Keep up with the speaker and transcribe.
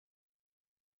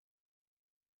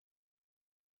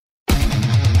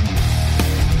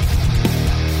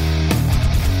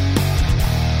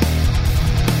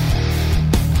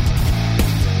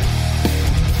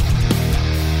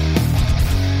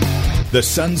The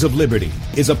Sons of Liberty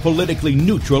is a politically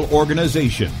neutral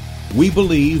organization. We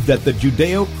believe that the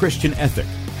Judeo-Christian ethic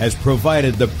has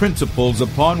provided the principles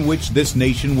upon which this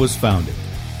nation was founded.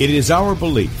 It is our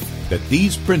belief that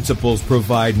these principles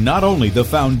provide not only the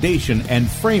foundation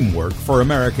and framework for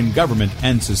American government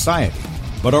and society,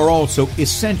 but are also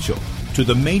essential to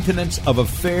the maintenance of a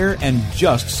fair and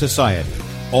just society.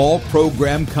 All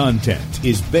program content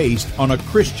is based on a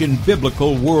Christian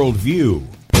biblical worldview.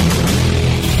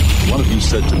 One of you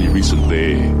said to me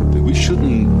recently that we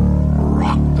shouldn't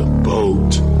rock the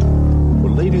boat.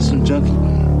 Well, ladies and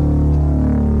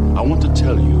gentlemen, I want to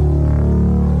tell you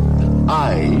that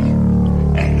I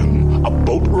am a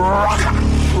boat rocker.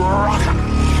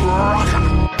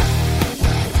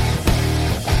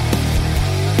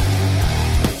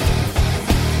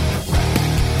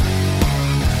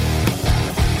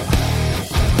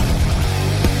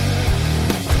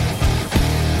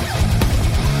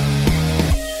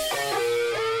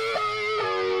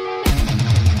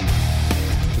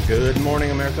 Good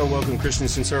morning, America. Welcome,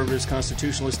 Christians, conservatives,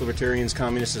 constitutionalists, libertarians,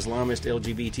 communists, Islamists,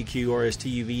 LGBTQ,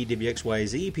 RSTUV,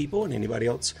 WXYZ people, and anybody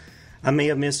else I may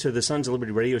have missed to the Sons of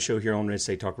Liberty radio show here on Red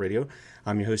State Talk Radio.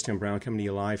 I'm your host, Tim Brown, coming to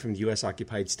you live from the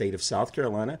U.S.-occupied state of South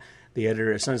Carolina, the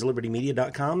editor at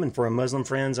sonsoflibertymedia.com. And for our Muslim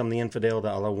friends, I'm the infidel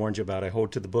that Allah warned you about. I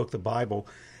hold to the book, the Bible,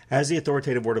 as the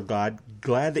authoritative Word of God.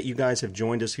 Glad that you guys have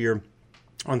joined us here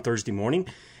on Thursday morning.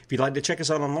 If you'd like to check us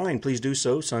out online, please do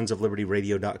so,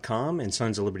 sonsoflibertyradio.com and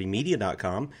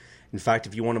sonsoflibertymedia.com. In fact,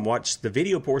 if you want to watch the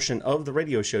video portion of the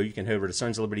radio show, you can head over to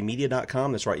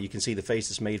sonsoflibertymedia.com. That's right, you can see the face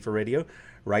that's made for radio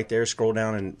right there. Scroll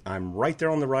down, and I'm right there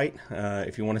on the right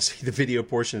if you want to see the video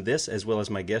portion of this, as well as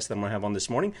my guest that I'm going to have on this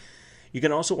morning. You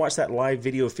can also watch that live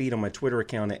video feed on my Twitter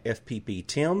account at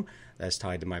FPPTim. That's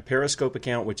tied to my Periscope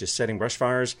account, which is Setting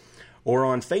Brushfires. Or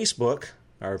on Facebook,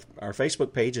 our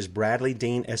Facebook page is Bradley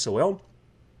Dean SOL.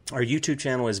 Our YouTube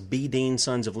channel is B. Dean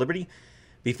Sons of Liberty.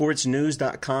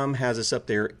 BeforeIt'sNews.com has us up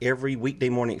there every weekday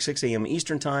morning at 6 a.m.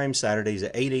 Eastern Time, Saturdays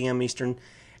at 8 a.m. Eastern,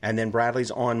 and then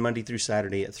Bradley's on Monday through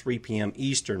Saturday at 3 p.m.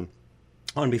 Eastern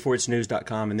on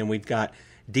BeforeIt'sNews.com. And then we've got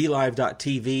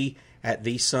DLive.tv at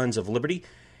The Sons of Liberty,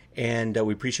 and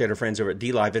we appreciate our friends over at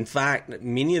DLive. In fact,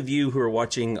 many of you who are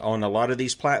watching on a lot of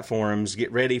these platforms,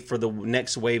 get ready for the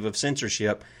next wave of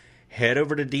censorship. Head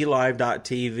over to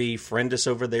DLive.tv, friend us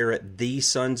over there at The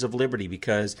Sons of Liberty,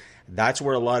 because that's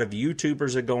where a lot of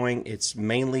YouTubers are going. It's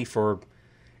mainly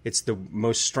it's the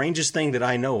most strangest thing that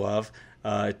I know of,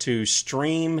 to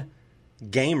stream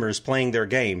gamers playing their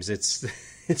games.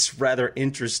 It's rather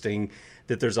interesting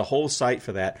that there's a whole site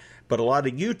for that. But a lot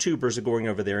of YouTubers are going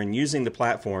over there and using the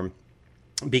platform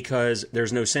because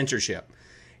there's no censorship.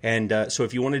 And so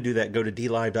if you want to do that, go to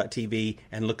DLive.tv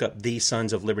and look up The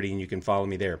Sons of Liberty, and you can follow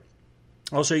me there.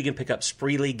 Also, you can pick up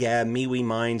Spreely, Gab, MeWe,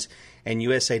 Minds, and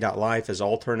USA.life as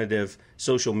alternative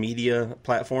social media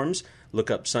platforms. Look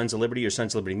up Sons of Liberty or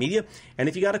Sons of Liberty Media. And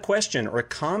if you got a question or a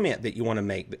comment that you want to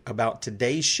make about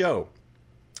today's show,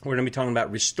 we're going to be talking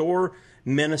about Restore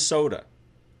Minnesota.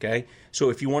 Okay? So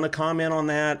if you want to comment on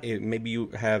that, maybe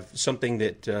you have something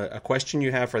that, a question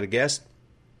you have for the guest,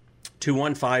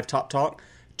 215-TOP-TALK.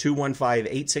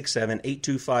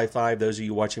 215-867-8255. Those of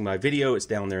you watching my video, it's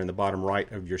down there in the bottom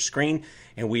right of your screen,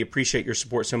 and we appreciate your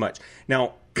support so much.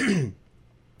 Now,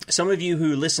 some of you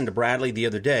who listened to Bradley the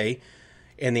other day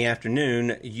in the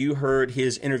afternoon, you heard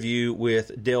his interview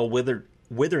with Dale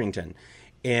Witherington,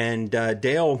 and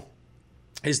Dale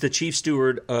is the chief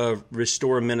steward of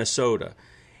Restore Minnesota.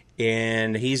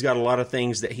 And he's got a lot of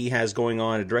things that he has going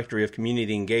on, a director of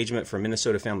community engagement for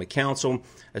Minnesota Family Council,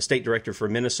 a state director for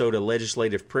Minnesota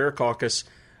Legislative Prayer Caucus,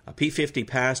 a P50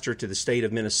 pastor to the state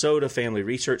of Minnesota Family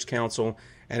Research Council,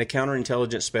 and a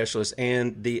counterintelligence specialist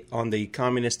on the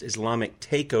communist Islamic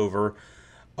takeover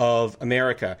of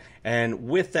America. And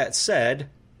with that said,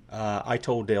 I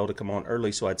told Dale to come on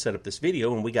early so I'd set up this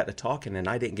video, and we got to talking, and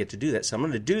I didn't get to do that. So I'm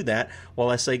going to do that while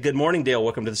I say good morning, Dale.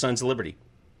 Welcome to the Sons of Liberty.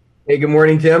 Hey, good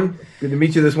morning, Tim. Good to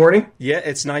meet you this morning. Yeah,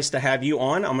 it's nice to have you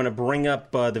on. I'm going to bring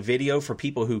up the video for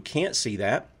people who can't see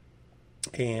that.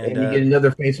 And you get another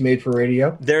face made for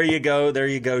radio. There you go. There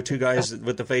you go. Two guys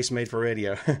with the face made for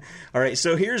radio. All right,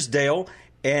 so here's Dale.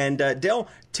 And Dale,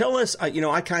 tell us,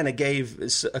 I kind of gave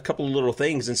a couple of little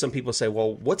things, and some people say,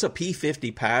 well, what's a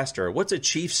P50 pastor? What's a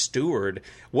chief steward?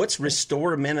 What's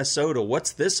Restore Minnesota?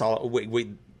 What's this all?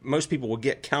 Most people will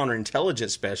get counterintelligence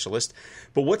specialist,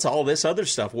 but what's all this other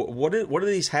stuff? What are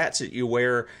these hats that you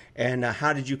wear, and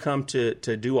how did you come to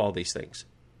do all these things?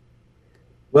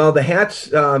 Well, the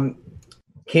hats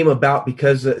came about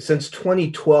because since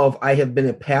 2012, I have been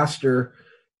a pastor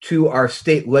to our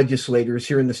state legislators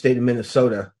here in the state of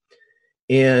Minnesota.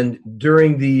 And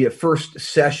during the first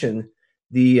session,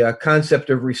 the concept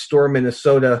of Restore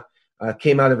Minnesota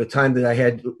came out of a time that I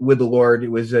had with the Lord.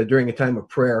 It was during a time of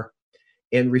prayer.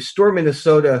 And Restore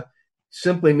Minnesota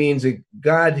simply means that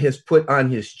God has put on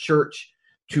his church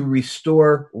to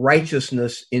restore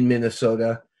righteousness in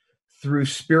Minnesota through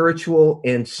spiritual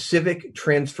and civic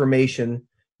transformation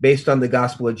based on the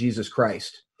gospel of Jesus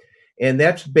Christ. And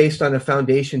that's based on a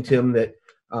foundation, Tim, that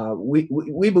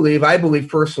we believe, I believe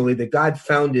personally, that God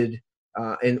founded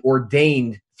and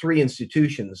ordained three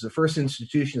institutions. The first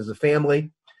institution is the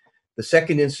family. The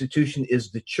second institution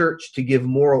is the church to give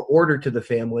moral order to the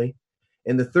family.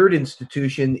 And the third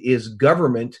institution is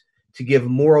government to give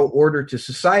moral order to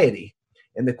society.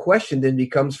 And the question then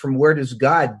becomes, from where does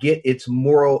God get its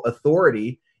moral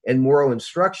authority and moral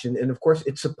instruction? And of course,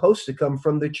 it's supposed to come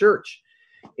from the church.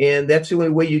 And that's the only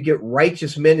way you get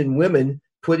righteous men and women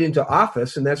put into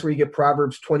office. And that's where you get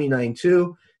Proverbs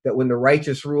 29:2, that when the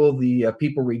righteous rule, the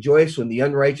people rejoice. When the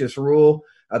unrighteous rule,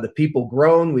 the people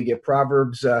groan. We get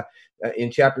Proverbs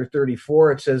in chapter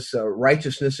 34. It says,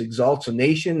 righteousness exalts a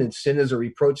nation and sin is a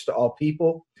reproach to all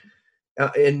people.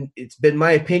 And it's been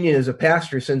my opinion as a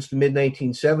pastor since the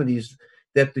mid-1970s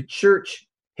that the church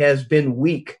has been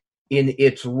weak in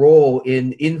its role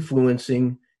in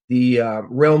influencing the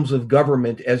realms of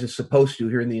government as it's supposed to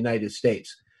here in the United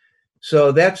States.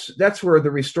 So that's where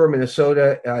the Restore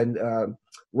Minnesota and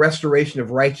restoration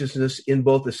of righteousness in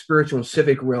both the spiritual and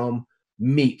civic realm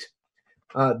meet.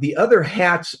 The other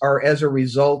hats are as a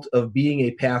result of being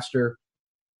a pastor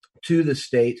to the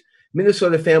state.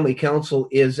 Minnesota Family Council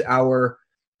is our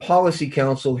policy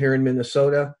council here in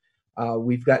Minnesota.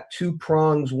 We've got two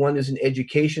prongs. One is an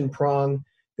education prong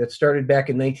that started back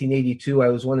in 1982. I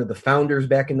was one of the founders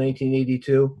back in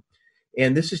 1982.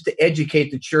 And this is to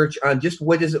educate the church on just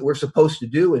what is it we're supposed to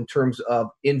do in terms of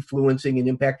influencing and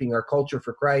impacting our culture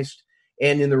for Christ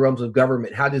and in the realms of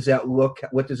government. How does that look?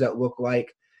 What does that look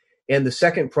like? And the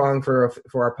second prong for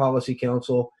our policy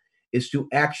council is to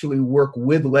actually work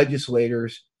with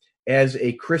legislators as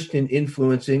a Christian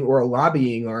influencing or a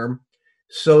lobbying arm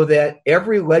so that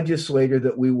every legislator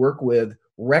that we work with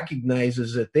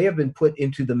recognizes that they have been put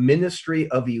into the ministry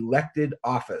of elected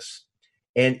office.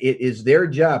 And it is their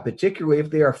job, particularly if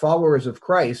they are followers of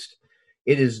Christ,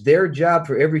 it is their job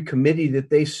for every committee that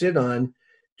they sit on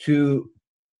to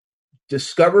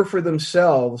discover for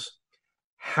themselves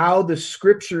how the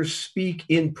scriptures speak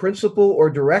in principle or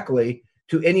directly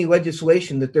to any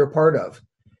legislation that they're part of.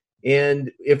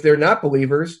 And if they're not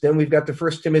believers, then we've got the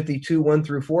 1 Timothy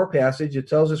 2:1-4 passage. It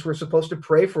tells us we're supposed to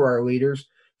pray for our leaders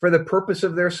for the purpose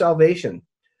of their salvation.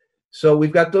 So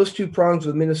we've got those two prongs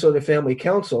with Minnesota Family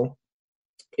Council.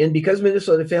 And because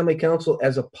Minnesota Family Council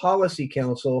as a policy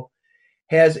council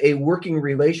has a working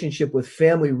relationship with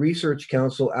Family Research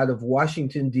Council out of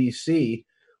Washington, D.C.,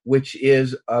 which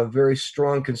is a very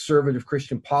strong conservative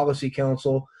Christian policy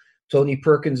council. Tony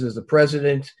Perkins is the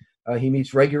president. He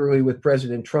meets regularly with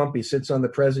President Trump. He sits on the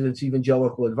president's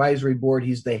Evangelical Advisory Board.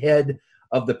 He's the head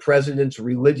of the president's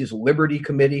Religious Liberty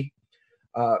Committee.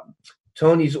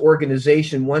 Tony's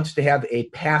organization wants to have a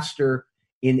pastor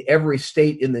in every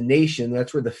state in the nation.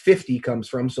 That's where the 50 comes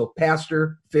from. So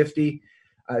pastor 50,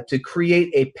 to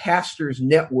create a pastor's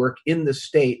network in the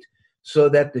state so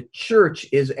that the church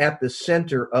is at the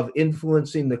center of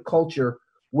influencing the culture,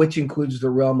 which includes the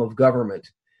realm of government.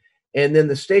 And then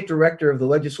the state director of the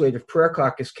Legislative Prayer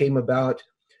Caucus came about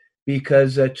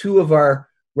because two of our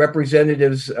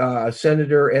representatives, a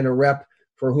senator and a rep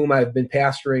for whom I've been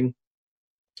pastoring,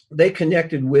 they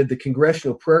connected with the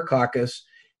Congressional Prayer Caucus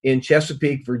in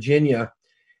Chesapeake, Virginia.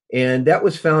 And that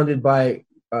was founded by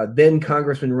then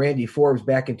Congressman Randy Forbes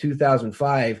back in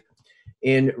 2005.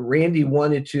 And Randy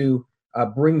wanted to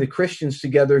bring the Christians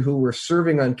together who were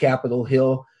serving on Capitol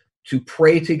Hill to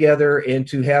pray together and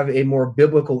to have a more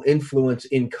biblical influence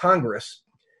in Congress,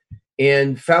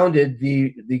 and founded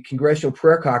the Congressional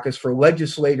Prayer Caucus for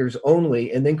legislators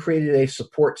only, and then created a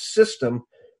support system,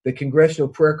 the Congressional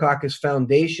Prayer Caucus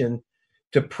Foundation,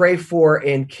 to pray for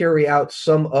and carry out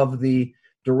some of the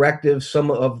directives, some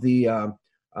of the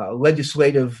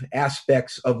legislative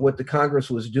aspects of what the Congress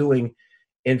was doing.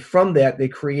 And from that, they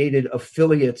created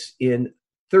affiliates in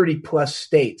 30 plus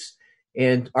states.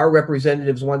 And our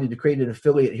representatives wanted to create an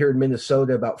affiliate here in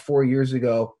Minnesota about 4 years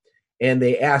ago. And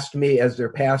they asked me as their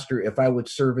pastor if I would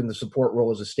serve in the support role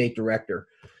as a state director.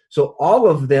 So all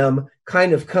of them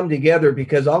kind of come together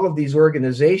because all of these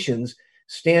organizations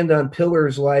stand on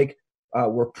pillars like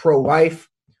we're pro-life,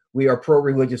 we are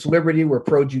pro-religious liberty, we're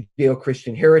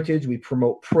pro-Judeo-Christian heritage, we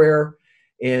promote prayer,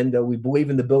 and we believe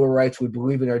in the Bill of Rights, we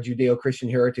believe in our Judeo-Christian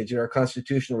heritage and our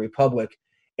constitutional republic,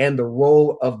 and the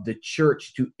role of the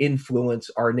church to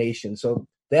influence our nation. So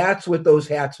That's what those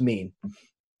hats mean.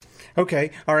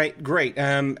 Okay. All right. Great.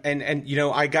 And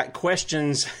I got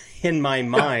questions in my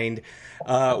mind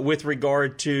with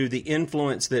regard to the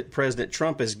influence that President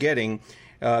Trump is getting,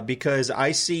 because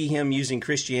I see him using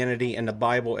Christianity and the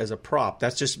Bible as a prop.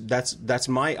 That's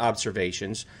my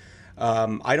observations.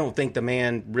 I don't think the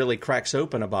man really cracks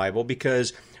open a Bible,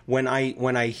 because when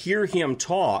I hear him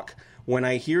talk, when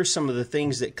I hear some of the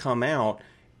things that come out,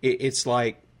 it's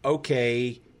like,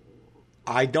 okay,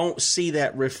 I don't see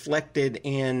that reflected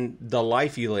in the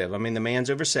life you live. I mean, the man's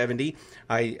over 70.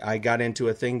 I got into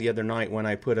a thing the other night when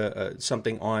I put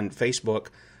something on Facebook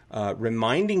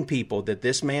reminding people that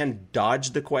this man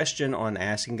dodged the question on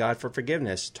asking God for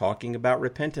forgiveness, talking about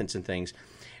repentance and things.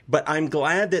 But I'm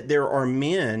glad that there are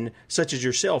men such as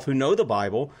yourself who know the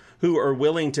Bible, who are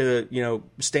willing to,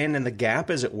 stand in the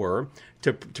gap, as it were,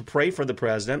 to pray for the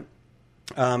president.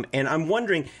 And I'm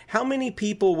wondering how many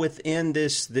people within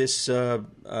this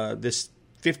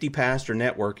 50 pastor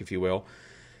network, if you will,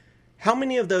 how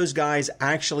many of those guys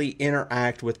actually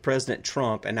interact with President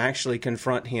Trump and actually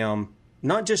confront him,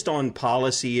 not just on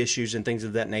policy issues and things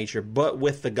of that nature, but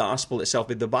with the gospel itself?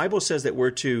 The Bible says that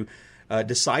we're to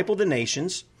disciple the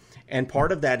nations, and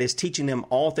part of that is teaching them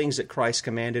all things that Christ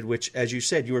commanded, which, as you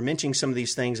said, you were mentioning some of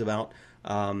these things about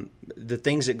the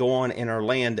things that go on in our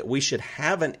land, that we should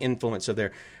have an influence of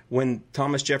there. When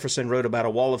Thomas Jefferson wrote about a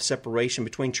wall of separation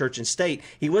between church and state,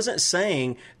 he wasn't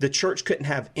saying the church couldn't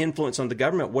have influence on the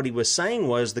government. What he was saying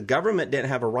was the government didn't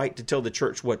have a right to tell the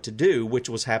church what to do, which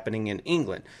was happening in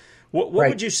England. What Right.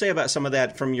 would you say about some of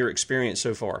that from your experience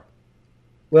so far?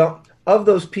 Well, of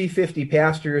those P50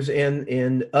 pastors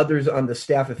and others on the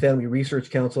staff of Family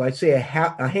Research Council, I'd say a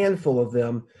handful of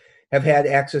them have had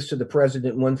access to the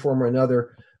president in one form or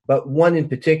another, but one in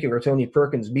particular, Tony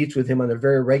Perkins, meets with him on a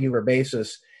very regular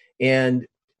basis. And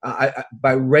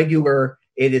by regular,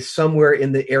 it is somewhere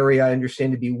in the area I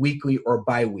understand to be weekly or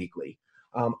biweekly.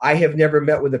 I have never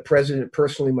met with the president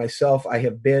personally myself. I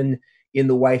have been in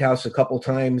the White House a couple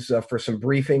times for some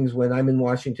briefings when I'm in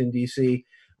Washington, D.C.,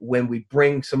 when we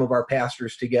bring some of our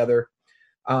pastors together.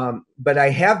 But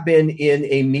I have been in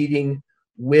a meeting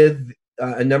with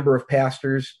a number of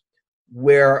pastors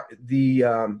where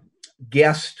the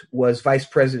guest was Vice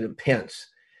President Pence.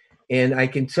 And I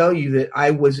can tell you that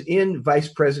I was in Vice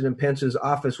President Pence's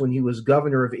office when he was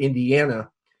governor of Indiana,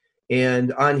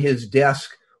 and on his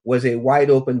desk was a wide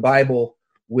open Bible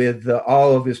with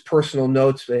all of his personal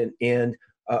notes, and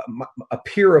a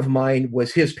peer of mine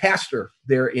was his pastor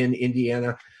there in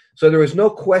Indiana. So there was no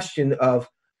question of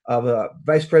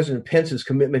Vice President Pence's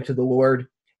commitment to the Lord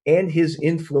and his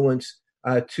influence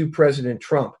to President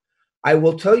Trump. I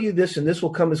will tell you this, and this will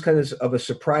come as kind of a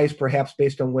surprise, perhaps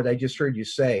based on what I just heard you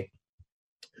say.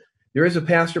 There is a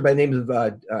pastor by the name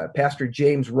of Pastor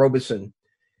James Robeson,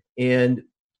 and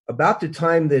about the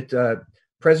time that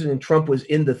President Trump was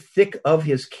in the thick of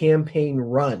his campaign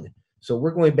run, so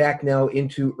we're going back now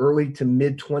into early to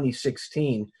mid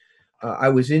 2016, I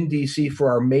was in D.C. for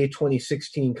our May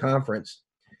 2016 conference,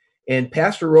 and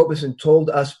Pastor Robeson told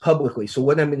us publicly, so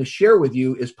what I'm going to share with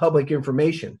you is public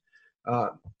information.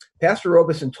 Pastor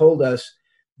Robeson told us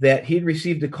that he'd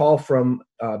received a call from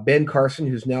Ben Carson,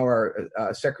 who's now our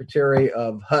Secretary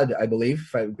of HUD, I believe,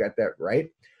 if I've got that right.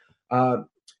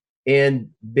 And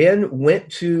Ben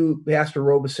went to Pastor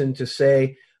Robeson to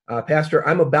say, Pastor,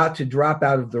 I'm about to drop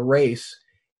out of the race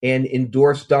and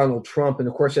endorse Donald Trump. And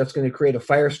of course, that's going to create a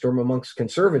firestorm amongst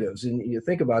conservatives. And you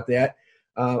think about that.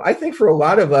 I think for a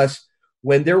lot of us,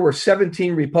 when there were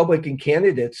 17 Republican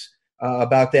candidates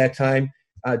about that time,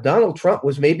 Donald Trump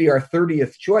was maybe our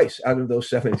 30th choice out of those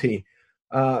 17.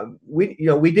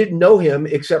 We didn't know him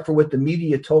except for what the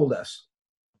media told us.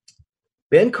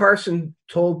 Ben Carson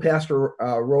told Pastor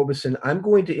Robeson, I'm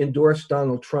going to endorse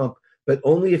Donald Trump, but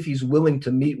only if he's willing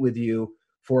to meet with you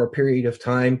for a period of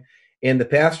time. And the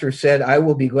pastor said, I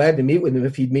will be glad to meet with him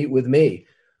if he'd meet with me.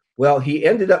 Well, he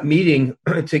ended up meeting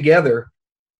together.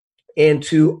 And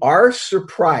to our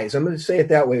surprise, I'm going to say it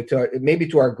that way, maybe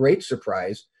to our great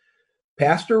surprise,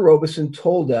 Pastor Robeson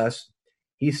told us,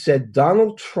 he said,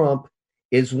 Donald Trump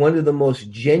is one of the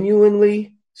most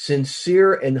genuinely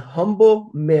sincere and humble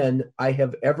men I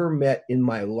have ever met in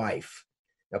my life.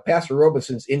 Now, Pastor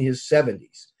Robeson's in his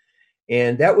 70s,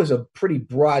 and that was a pretty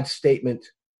broad statement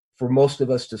for most of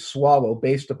us to swallow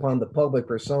based upon the public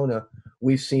persona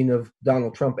we've seen of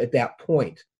Donald Trump at that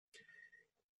point.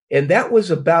 And that was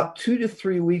about 2 to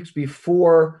 3 weeks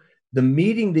before the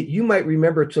meeting that you might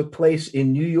remember took place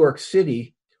in New York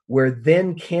City, where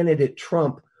then candidate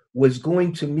Trump was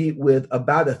going to meet with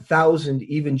about 1,000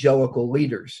 evangelical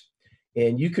leaders.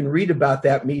 And you can read about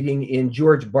that meeting in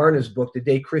George Barna's book, The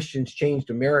Day Christians Changed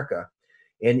America.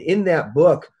 And in that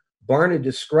book, Barna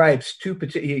describes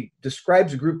he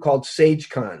describes a group called Sage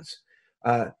Cons,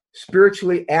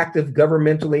 spiritually active,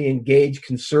 governmentally engaged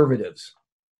conservatives.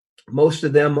 Most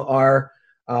of them are,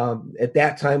 at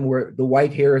that time, were the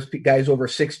white hairs, guys over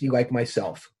 60 like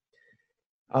myself.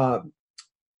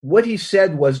 What he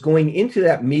said was, going into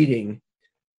that meeting,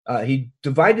 he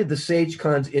divided the Sage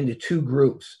Cons into two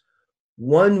groups.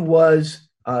 One was,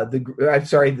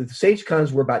 the Sage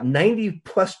Cons were about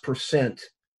 90+%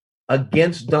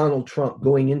 against Donald Trump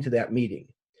going into that meeting.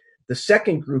 The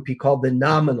second group he called the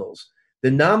nominals. The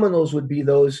nominals would be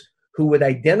those who would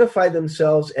identify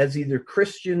themselves as either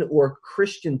Christian or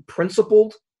Christian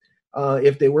principled,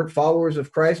 if they weren't followers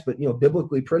of Christ, but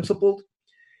biblically principled.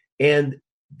 And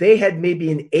they had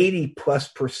maybe an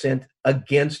 80+%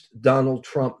 against Donald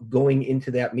Trump going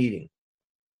into that meeting.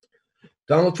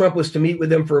 Donald Trump was to meet with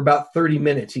them for about 30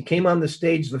 minutes. He came on the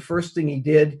stage. The first thing he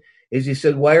did is he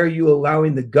said, "Why are you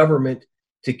allowing the government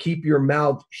to keep your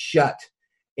mouth shut?"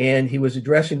 And he was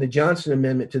addressing the Johnson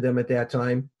Amendment to them at that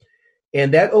time.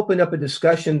 And that opened up a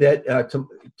discussion that,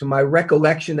 to my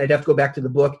recollection, I'd have to go back to the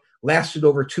book, lasted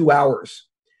over 2 hours.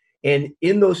 And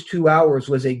in those 2 hours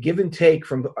was a give and take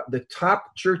from the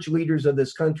top church leaders of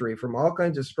this country, from all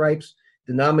kinds of stripes,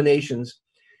 denominations.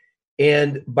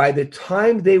 And by the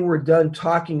time they were done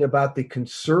talking about the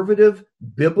conservative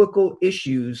biblical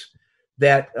issues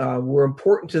that were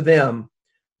important to them,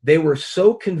 they were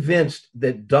so convinced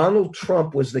that Donald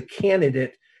Trump was the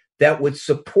candidate that would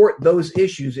support those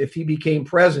issues if he became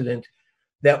president,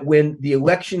 that when the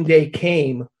election day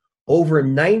came, over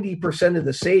 90% of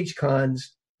the Sage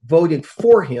Cons voted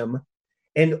for him,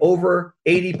 and over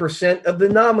 80% of the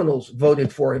nominals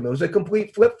voted for him. It was a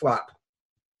complete flip-flop.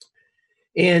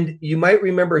 And you might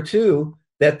remember, too,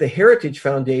 that the Heritage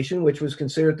Foundation, which was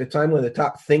considered at the time one of the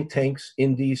top think tanks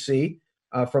in D.C.,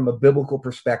 from a biblical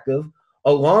perspective,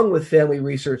 along with Family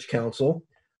Research Council,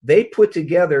 they put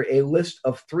together a list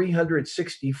of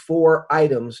 364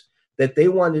 items that they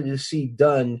wanted to see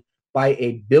done by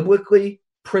a biblically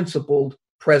principled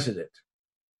president.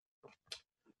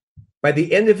 By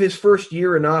the end of his first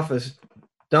year in office,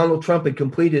 Donald Trump had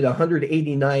completed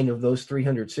 189 of those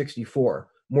 364,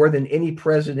 more than any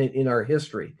president in our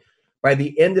history. By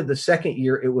the end of the second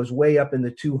year, it was way up in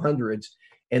the 200s.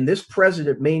 And this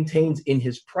president maintains in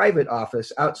his private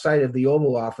office, outside of the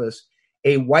Oval Office,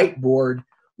 a whiteboard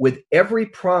with every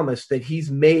promise that he's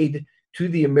made to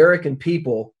the American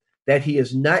people that he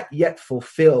has not yet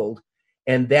fulfilled.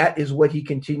 And that is what he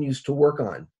continues to work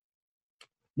on.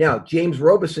 Now, James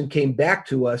Robison came back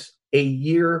to us a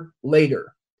year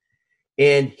later,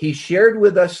 and he shared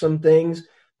with us some things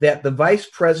that the vice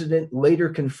president later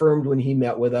confirmed when he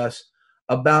met with us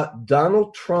about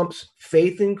Donald Trump's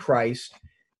faith in Christ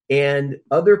and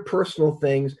other personal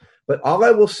things. But all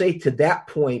I will say to that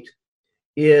point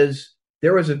is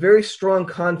there was a very strong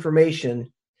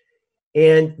confirmation,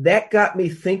 and that got me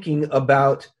thinking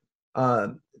about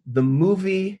the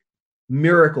movie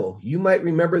Miracle. You might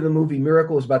remember the movie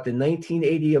Miracle. It was about the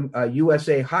 1980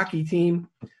 USA hockey team.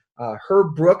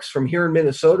 Herb Brooks from here in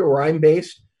Minnesota, where I'm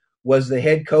based, was the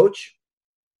head coach.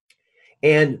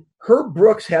 And Herb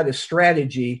Brooks had a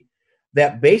strategy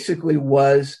that basically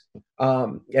was,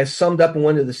 as summed up in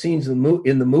one of the scenes in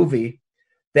the movie,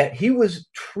 that he was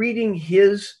treating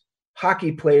his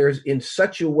hockey players in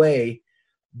such a way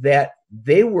that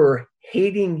they were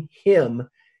hating him.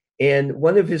 And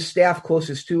one of his staff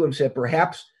closest to him said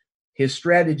perhaps his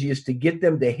strategy is to get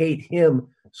them to hate him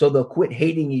so they'll quit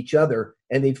hating each other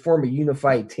and they'd form a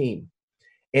unified team.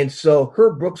 And so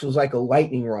Herb Brooks was like a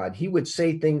lightning rod. He would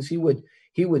say things, he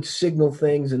would signal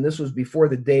things, and this was before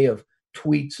the day of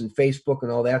tweets and Facebook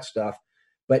and all that stuff.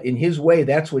 But in his way,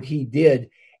 that's what he did.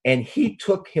 And he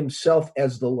took himself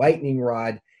as the lightning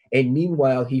rod. And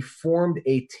meanwhile, he formed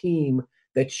a team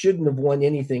that shouldn't have won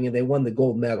anything, and they won the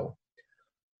gold medal.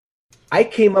 I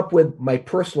came up with my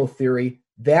personal theory.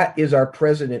 That is our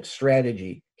president's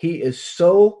strategy. He is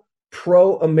so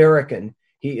pro-American.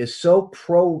 He is so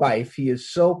pro-life. He is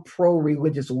so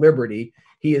pro-religious liberty.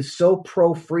 He is so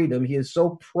pro-freedom. He is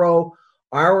so pro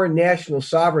our national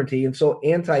sovereignty and so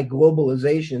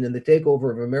anti-globalization and the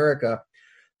takeover of America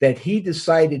that he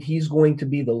decided he's going to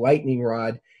be the lightning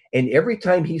rod. And every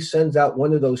time he sends out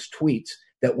one of those tweets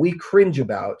that we cringe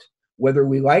about, whether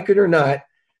we like it or not,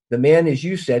 the man, as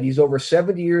you said, he's over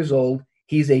 70 years old.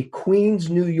 He's a Queens,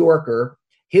 New Yorker.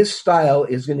 His style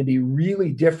is going to be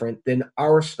really different than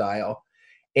our style.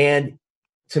 And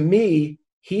to me,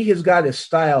 he has got a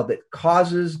style that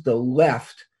causes the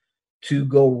left to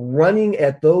go running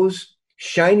at those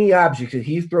shiny objects that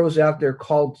he throws out there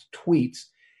called tweets.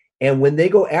 And when they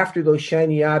go after those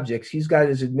shiny objects, he's got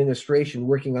his administration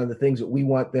working on the things that we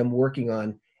want them working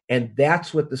on. And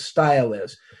that's what the style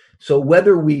is. So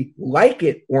whether we like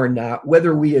it or not,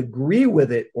 whether we agree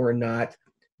with it or not,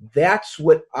 that's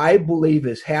what I believe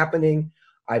is happening.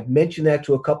 I've mentioned that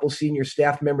to a couple senior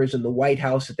staff members in the White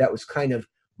House, that was kind of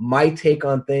my take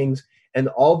on things. And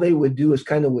all they would do is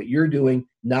kind of what you're doing,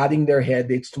 nodding their head.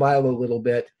 They'd smile a little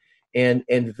bit and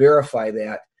verify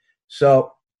that.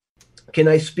 So can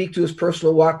I speak to his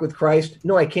personal walk with Christ?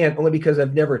 No, I can't, only because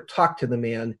I've never talked to the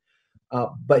man.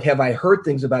 But have I heard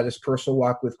things about his personal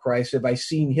walk with Christ? Have I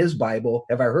seen his Bible?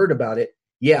 Have I heard about it?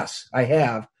 Yes, I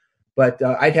have. But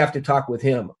I'd have to talk with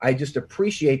him. I just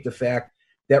appreciate the fact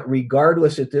that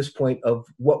regardless at this point of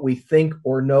what we think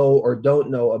or know or don't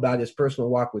know about his personal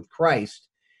walk with Christ,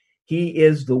 he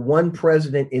is the one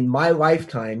president in my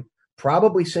lifetime,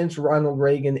 probably since Ronald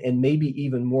Reagan and maybe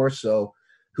even more so,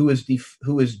 who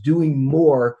is doing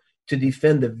more to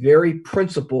defend the very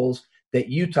principles that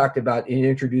you talked about in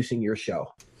introducing your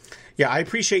show. Yeah, I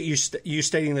appreciate you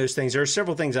stating those things. There are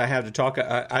several things I have to talk.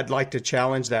 I'd like to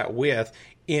challenge that with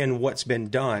in what's been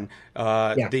done.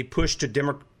 The push to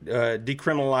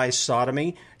decriminalize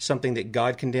sodomy, something that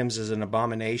God condemns as an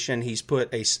abomination. He's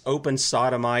put a open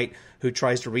sodomite who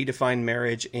tries to redefine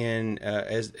marriage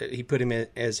as he put him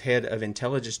as head of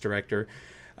intelligence director.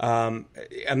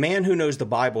 A man who knows the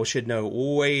Bible should know,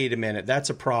 wait a minute, that's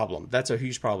a problem. That's a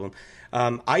huge problem.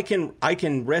 I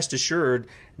can rest assured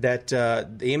that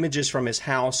the images from his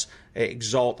house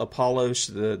exalt Apollos,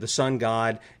 the sun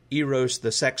god, Eros,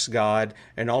 the sex god,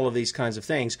 and all of these kinds of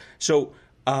things. So,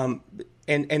 and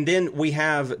then we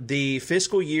have the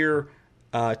fiscal year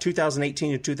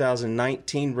 2018 to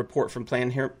 2019 report from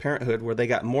Planned Parenthood, where they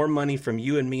got more money from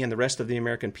you and me and the rest of the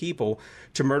American people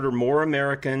to murder more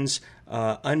Americans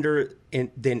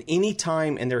than any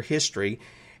time in their history.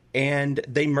 And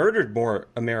they murdered more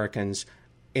Americans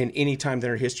in any time in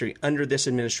their history under this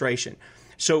administration.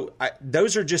 So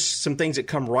those are just some things that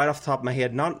come right off the top of my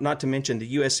head, not to mention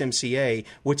the USMCA,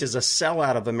 which is a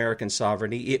sellout of American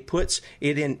sovereignty.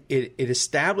 It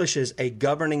establishes a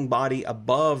governing body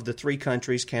above the three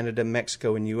countries, Canada,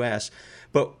 Mexico, and U.S.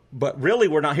 But really,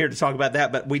 we're not here to talk about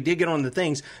that, but we did get on the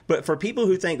things. But for people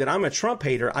who think that I'm a Trump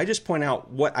hater, I just point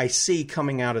out what I see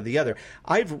coming out of the other.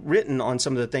 I've written on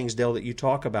some of the things, Dale, that you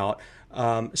talk about,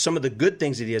 some of the good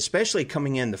things that he did, especially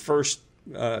coming in the first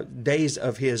days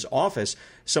of his office,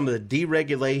 some of the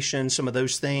deregulation, some of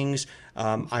those things.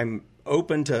 I'm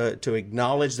open to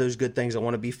acknowledge those good things. I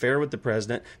want to be fair with the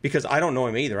president because I don't know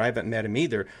him either. I haven't met him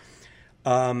either.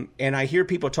 And I hear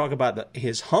people talk about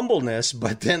his humbleness,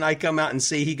 but then I come out and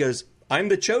see he goes, I'm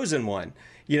the chosen one.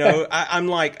 You know, I'm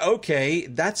like, okay,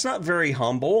 that's not very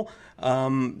humble.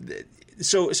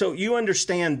 So you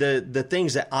understand the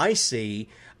things that I see.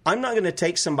 I'm not going to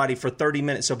take somebody for 30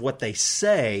 minutes of what they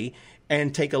say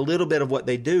and take a little bit of what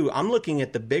they do. I'm looking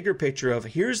at the bigger picture of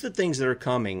here's the things that are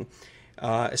coming,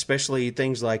 especially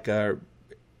things like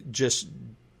just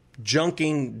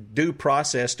junking due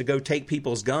process to go take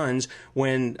people's guns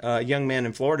when a young man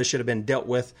in Florida should have been dealt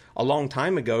with a long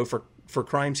time ago for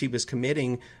crimes he was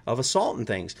committing of assault and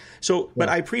things. So, but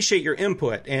I appreciate your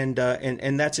input, and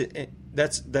that's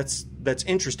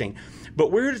interesting. But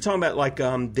we're here to talk about like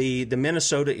the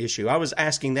Minnesota issue. I was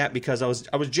asking that because I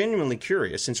was genuinely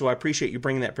curious, and so I appreciate you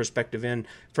bringing that perspective in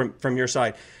from your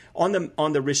side on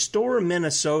the Restore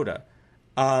Minnesota.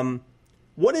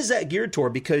 What is that geared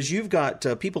toward? Because you've got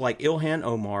people like Ilhan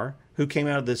Omar who came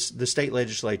out of the state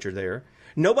legislature there.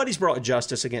 Nobody's brought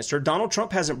justice against her. Donald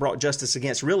Trump hasn't brought justice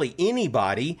against really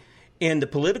anybody in the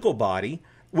political body,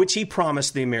 which he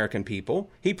promised the American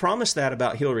people. He promised that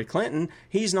about Hillary Clinton.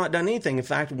 He's not done anything. In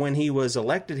fact, when he was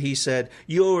elected, he said,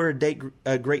 you owe her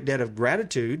a great debt of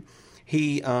gratitude.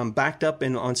 He backed up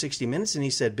on 60 Minutes and he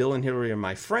said, Bill and Hillary are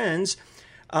my friends.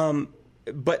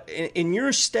 But in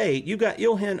your state, you got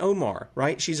Ilhan Omar,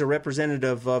 right? She's a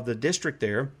representative of the district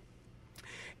there.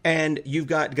 And you've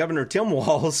got Governor Tim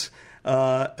Walz,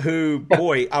 who,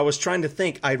 boy, I was trying to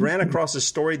think. I ran across a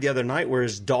story the other night where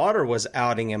his daughter was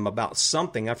outing him about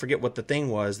something. I forget what the thing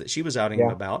was that she was outing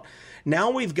him about. Now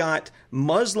we've got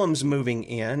Muslims moving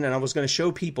in, and I was going to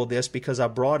show people this because I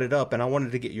brought it up, and I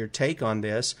wanted to get your take on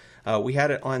this. We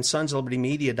had it on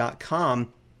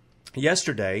sonsoflibertymedia.com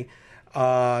yesterday.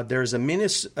 There's a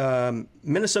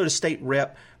Minnesota state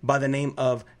rep by the name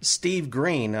of Steve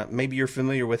Green. Maybe you're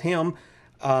familiar with him.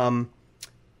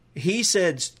 He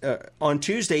said on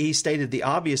Tuesday, he stated the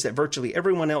obvious that virtually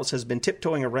everyone else has been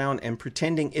tiptoeing around and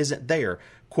pretending isn't there.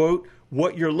 Quote,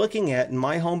 what you're looking at, in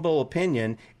my humble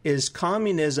opinion, is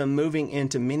communism moving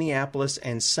into Minneapolis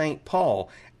and St. Paul.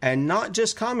 And not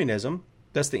just communism,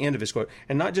 That's the end of his quote.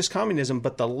 And not just communism,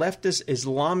 but the leftist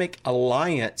Islamic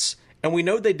alliance. And we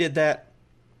know they did that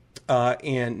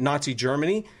in Nazi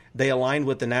Germany. They aligned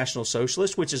with the National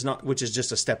Socialists, which is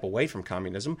just a step away from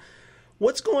communism.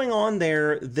 What's going on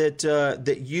there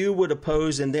that you would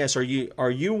oppose in this? Are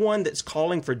you one that's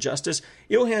calling for justice?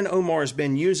 Ilhan Omar has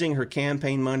been using her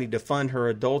campaign money to fund her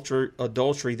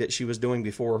adultery that she was doing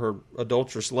before her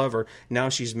adulterous lover. Now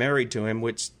she's married to him,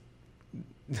 which,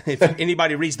 if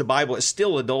anybody reads the Bible, it's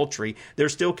still adultery. They're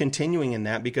still continuing in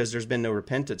that because there's been no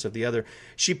repentance of the other.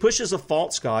 She pushes a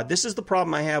false god. This is the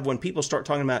problem I have when people start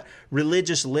talking about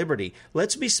religious liberty.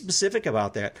 Let's be specific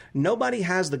about that. Nobody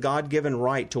has the God-given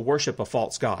right to worship a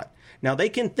false god. Now, they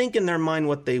can think in their mind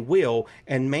what they will,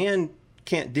 and man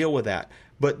can't deal with that.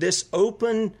 But this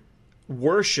open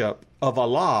worship of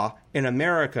Allah in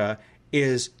America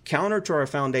is counter to our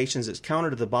foundations. It's counter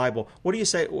to the Bible. What do you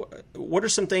say? What are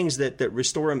some things that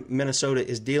Restore Minnesota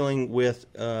is dealing with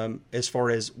as far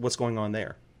as what's going on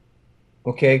there?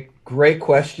 Okay, great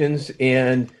questions.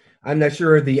 And I'm not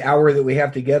sure the hour that we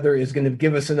have together is going to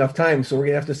give us enough time, so we're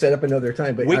going to have to set up another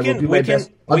time. But I will do my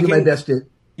best. I'll do my best to.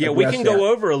 Yeah, we can go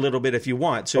over a little bit if you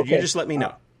want. So you just let me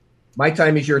know. My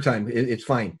time is your time. It's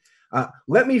fine.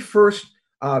 Let me first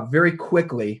very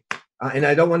quickly. And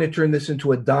I don't want to turn this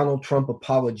into a Donald Trump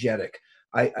apologetic,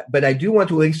 but I do want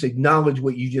to at least acknowledge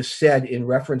what you just said in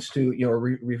reference to,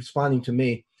 responding to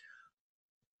me.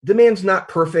 The man's not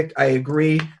perfect. I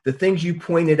agree. The things you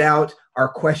pointed out are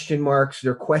question marks.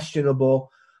 They're questionable.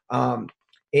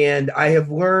 And I have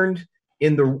learned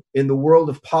in the world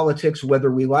of politics,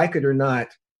 whether we like it or not,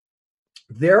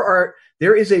 there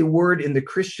is a word in the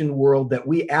Christian world that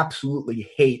we absolutely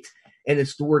hate, and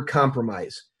it's the word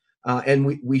compromise.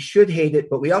 And we should hate it,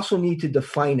 but we also need to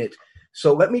define it.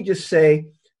 So let me just say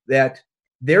that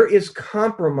there is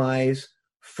compromise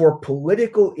for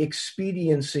political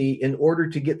expediency in order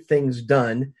to get things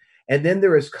done. And then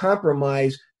there is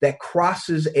compromise that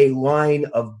crosses a line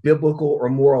of biblical or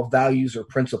moral values or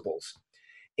principles.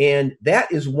 And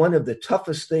that is one of the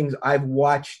toughest things I've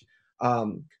watched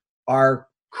our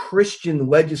Christian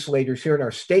legislators here in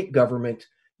our state government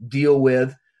deal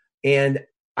with. And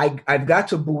I've got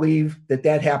to believe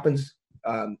that happens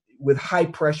with high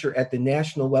pressure at the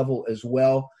national level as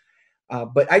well.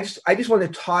 But I just want to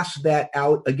toss that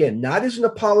out again, not as an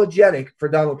apologetic for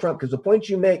Donald Trump, because the points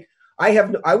you make,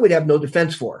 I would have no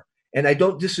defense for, and I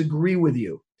don't disagree with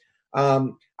you.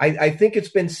 I think it's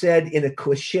been said in a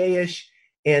cliche-ish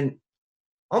and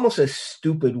almost a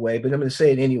stupid way, but I'm going to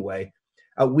say it anyway.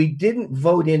 We didn't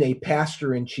vote in a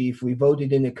pastor-in-chief. We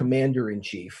voted in a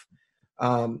commander-in-chief.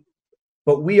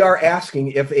 But we are asking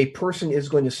if a person is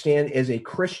going to stand as a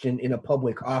Christian in a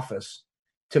public office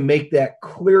to make that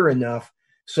clear enough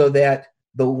so that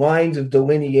the lines of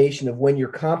delineation of when you're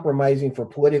compromising for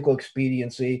political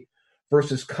expediency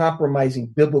versus compromising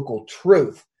biblical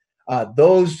truth,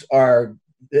 that's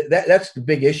the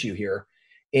big issue here.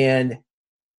 And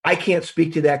I can't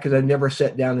speak to that because I've never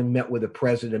sat down and met with a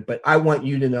president, but I want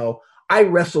you to know I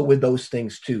wrestle with those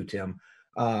things too, Tim.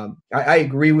 I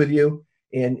agree with you.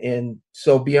 And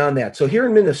so beyond that, so here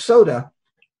in Minnesota,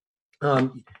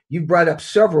 you brought up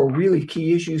several really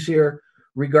key issues here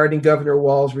regarding Governor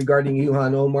Walz, regarding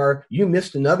Ilhan Omar. You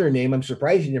missed another name. I'm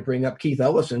surprised you didn't bring up Keith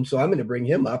Ellison, so I'm going to bring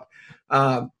him up.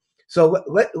 So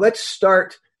let's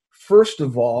start, first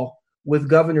of all, with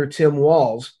Governor Tim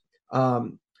Walz.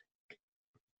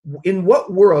 In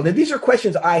what world, and these are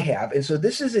questions I have, and so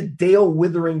this is a Dale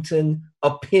Witherington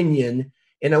opinion,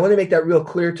 and I want to make that real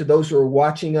clear to those who are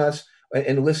watching us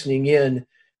and listening in,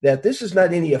 that this is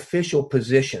not any official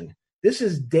position. This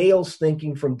is Dale's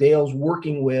thinking from Dale's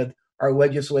working with our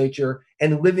legislature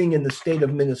and living in the state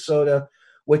of Minnesota,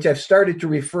 which I've started to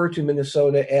refer to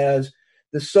Minnesota as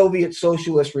the Soviet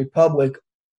Socialist Republic,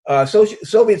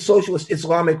 Soviet Socialist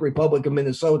Islamic Republic of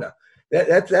Minnesota.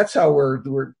 That's how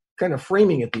we're kind of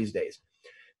framing it these days.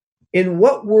 In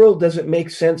what world does it make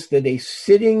sense that a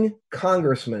sitting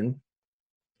congressman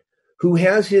who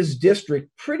has his district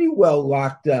pretty well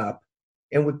locked up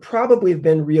and would probably have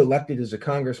been reelected as a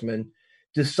congressman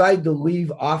decide to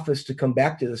leave office to come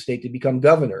back to the state to become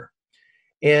governor?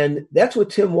 And that's what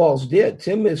Tim Walz did.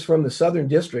 Tim is from the Southern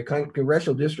District,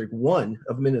 Congressional District 1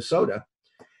 of Minnesota,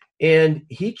 and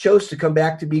he chose to come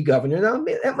back to be governor. Now,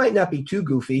 that might not be too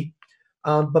goofy,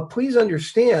 but please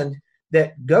understand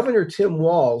that Governor Tim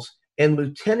Walz and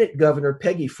Lieutenant Governor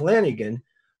Peggy Flanagan,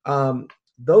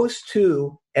 those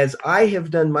two, as I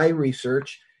have done my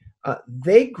research,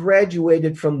 they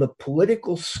graduated from the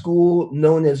political school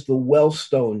known as the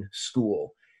Wellstone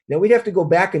School. Now, we'd have to go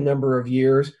back a number of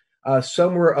years,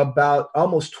 somewhere about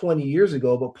almost 20 years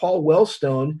ago, but Paul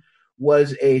Wellstone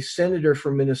was a senator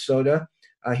from Minnesota.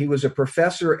 He was a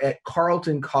professor at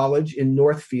Carleton College in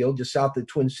Northfield, just south of the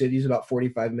Twin Cities, about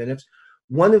 45 minutes.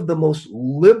 One of the most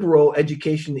liberal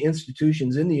education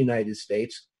institutions in the United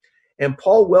States. And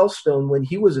Paul Wellstone, when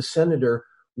he was a senator,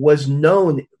 was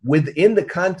known within the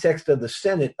context of the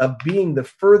Senate of being the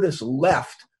furthest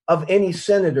left of any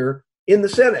senator in the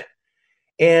Senate.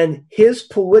 And his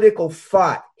political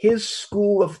thought, his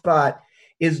school of thought,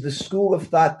 is the school of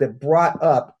thought that brought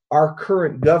up our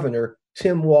current governor,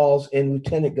 Tim Walz, and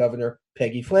Lieutenant Governor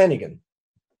Peggy Flanagan.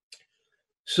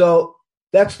 So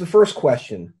that's the first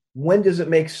question. When does it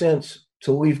make sense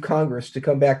to leave Congress to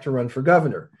come back to run for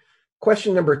governor?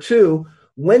 Question number two,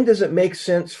 when does it make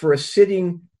sense for a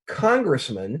sitting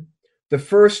congressman, the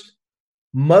first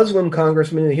Muslim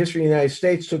congressman in the history of the United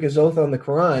States, took his oath on the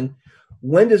Quran,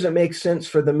 when does it make sense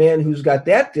for the man who's got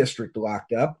that district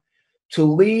locked up to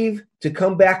leave to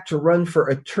come back to run for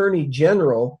attorney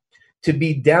general, to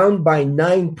be down by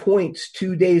 9 points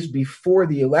 2 days before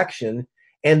the election,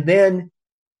 and then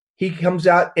he comes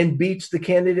out and beats the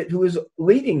candidate who is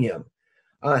leading him?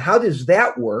 How does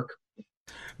that work?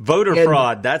 Voter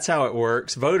fraud. That's how it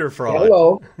works. Voter fraud.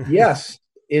 Hello. Yes.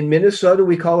 In Minnesota,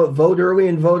 we call it vote early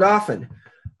and vote often.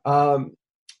 I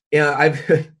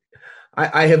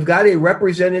have got a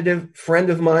representative friend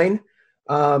of mine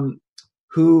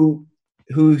who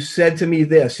said to me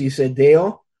this. He said,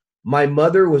 Dale, my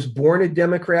mother was born a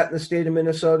Democrat in the state of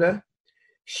Minnesota.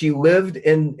 She lived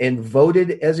and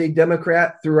voted as a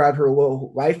Democrat throughout her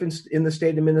whole life in the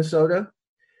state of Minnesota.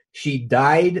 She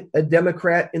died a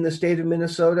Democrat in the state of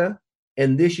Minnesota.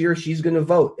 And this year she's going to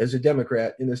vote as a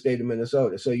Democrat in the state of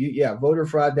Minnesota. So voter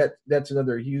fraud, that's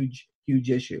another huge,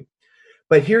 huge issue.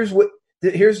 But here's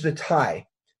the tie.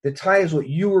 The tie is what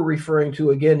you were referring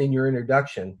to again in your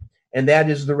introduction, and that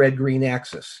is the red-green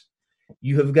axis.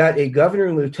 You have got a governor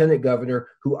and lieutenant governor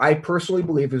who I personally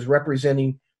believe is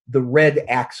representing the red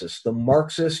axis, the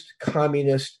Marxist,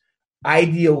 communist,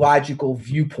 ideological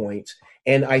viewpoints.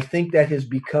 And I think that has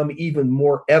become even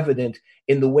more evident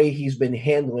in the way he's been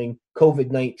handling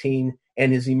COVID-19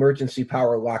 and his emergency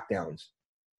power lockdowns.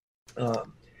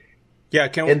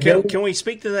 Can we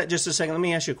speak to that just a second? Let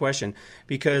me ask you a question.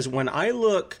 Because when I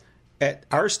look at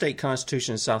our state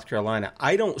constitution in South Carolina,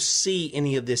 I don't see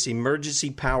any of this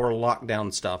emergency power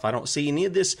lockdown stuff. I don't see any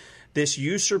of this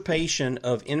usurpation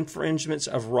of infringements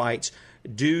of rights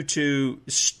due to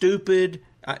stupid,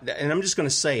 and I'm just going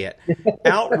to say it,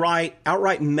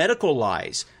 outright medical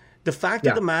lies. The fact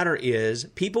of the matter is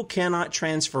people cannot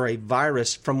transfer a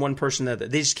virus from one person to the other.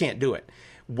 They just can't do it.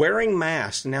 Wearing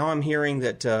masks. Now I'm hearing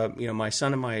that my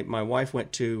son and my wife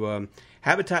went to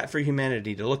Habitat for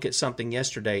Humanity to look at something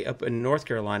yesterday up in North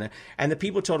Carolina, and the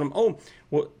people told them, oh,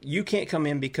 well, you can't come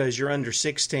in because you're under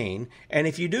 16, and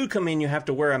if you do come in, you have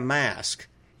to wear a mask.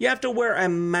 You have to wear a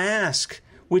mask,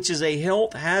 which is a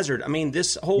health hazard. I mean,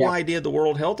 this whole idea the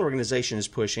World Health Organization is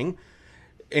pushing,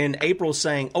 in April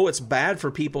saying, oh, it's bad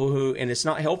for people and it's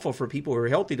not helpful for people who are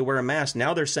healthy to wear a mask.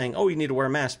 Now they're saying, oh, you need to wear a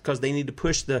mask because they need to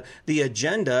push the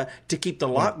agenda to keep the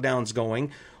lockdowns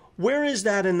going. Where is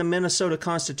that in the Minnesota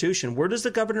Constitution? Where does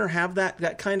the governor have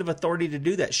that kind of authority to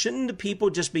do that? Shouldn't the people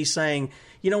just be saying,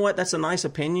 you know what, that's a nice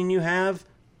opinion you have?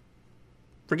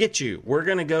 Forget you. We're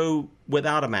going to go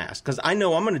without a mask. Because I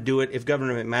know I'm going to do it if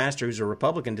Governor McMaster, who's a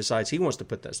Republican, decides he wants to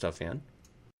put that stuff in.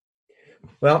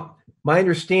 Well, my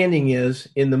understanding is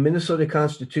in the Minnesota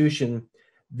Constitution,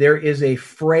 there is a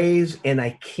phrase, and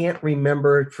I can't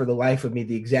remember for the life of me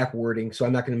the exact wording, so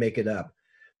I'm not going to make it up.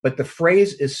 But the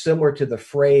phrase is similar to the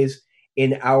phrase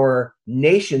in our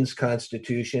nation's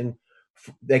Constitution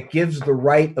that gives the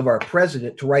right of our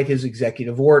president to write his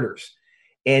executive orders.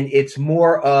 And it's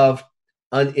more of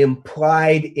an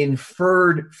implied,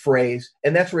 inferred phrase,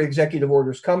 and that's where executive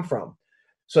orders come from.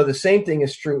 So the same thing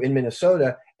is true in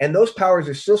Minnesota, and those powers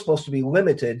are still supposed to be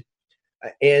limited.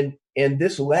 And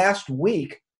this last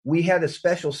week, we had a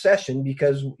special session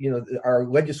because our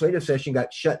legislative session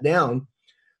got shut down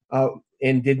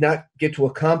and did not get to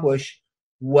accomplish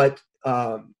what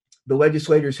the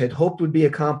legislators had hoped would be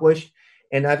accomplished.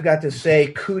 And I've got to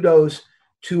say kudos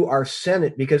to our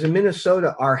Senate, because in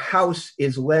Minnesota, our House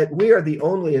is led. We are the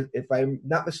only, if I'm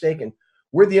not mistaken,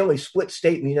 we're the only split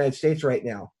state in the United States right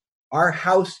now. Our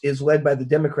House is led by the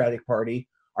Democratic Party.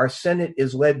 Our Senate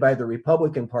is led by the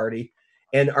Republican Party.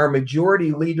 And our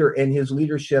majority leader and his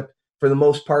leadership, for the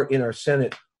most part in our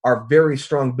Senate, are very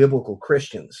strong biblical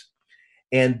Christians.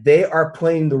 And they are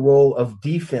playing the role of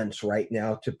defense right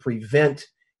now to prevent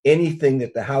anything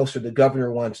that the House or the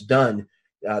governor wants done.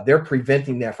 They're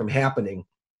preventing that from happening.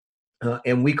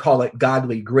 And we call it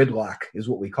godly gridlock is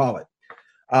what we call it.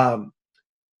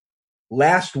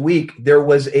 last week there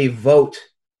was a vote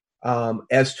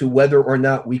as to whether or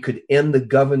not we could end the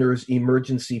governor's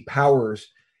emergency powers.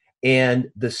 And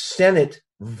the Senate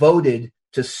voted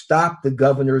to stop the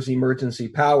governor's emergency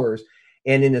powers.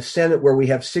 And in a Senate where we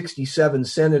have 67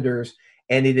 senators,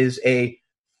 and it is a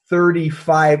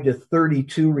 35 to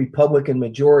 32 Republican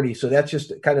majority, so that's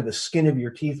just kind of a skin of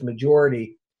your teeth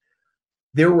majority,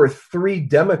 there were 3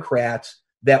 Democrats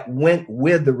that went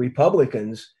with the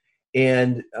Republicans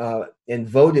and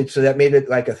voted. So that made it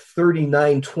like a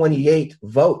 39-28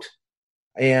 vote.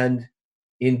 And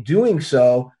in doing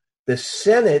so, the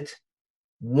Senate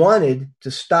wanted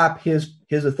to stop his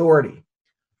authority.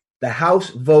 The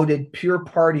House voted pure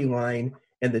party line,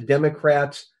 and the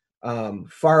Democrats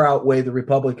far outweigh the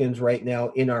Republicans right now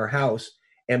in our House.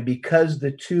 And because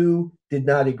the two did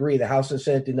not agree, the House and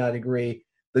Senate did not agree,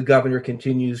 the governor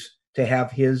continues to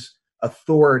have his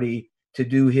authority to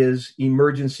do his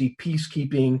emergency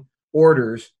peacekeeping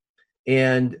orders.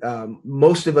 And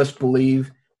most of us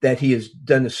believe that he has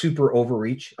done a super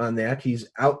overreach on that. He's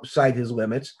outside his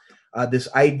limits. This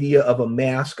idea of a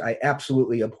mask, I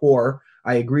absolutely abhor.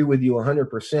 I agree with you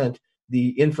 100%.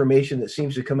 The information that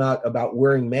seems to come out about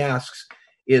wearing masks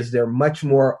is they're much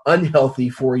more unhealthy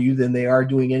for you than they are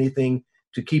doing anything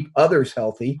to keep others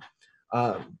healthy.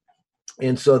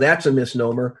 And so that's a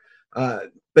misnomer.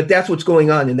 But that's what's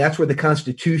going on, and that's where the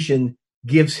Constitution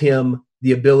gives him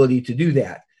the ability to do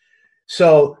that.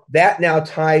 So that now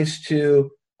ties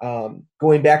to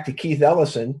going back to Keith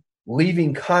Ellison,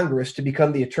 leaving Congress to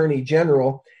become the Attorney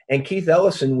General. And Keith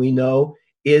Ellison, we know,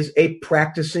 is a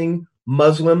practicing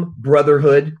Muslim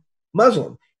Brotherhood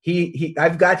Muslim.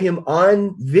 I've got him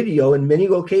on video in many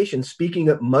locations speaking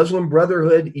at Muslim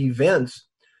Brotherhood events,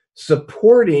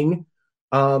 supporting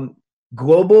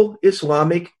global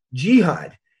Islamic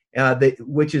jihad,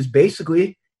 which is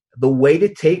basically the way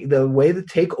to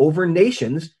take over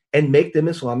nations and make them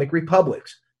Islamic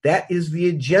republics. That is the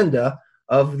agenda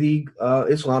of the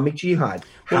Islamic jihad,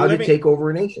 how to take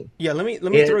over a nation. Yeah, let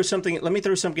me throw something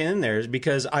in there,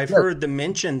 because I've heard them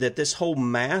mention that this whole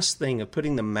mask thing of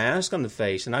putting the mask on the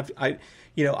face, and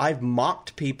I've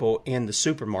mocked people in the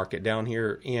supermarket down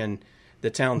here in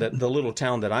the little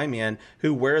town that I'm in,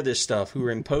 who wear this stuff, who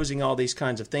are imposing all these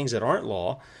kinds of things that aren't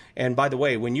law. And by the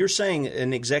way, when you're saying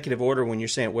an executive order, when you're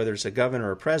saying whether it's a governor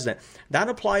or a president, that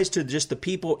applies to just the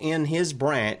people in his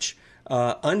branch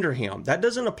under him. That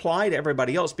doesn't apply to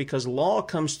everybody else, because law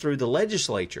comes through the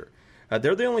legislature.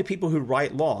 They're the only people who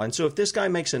write law. And so if this guy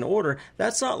makes an order,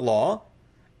 that's not law.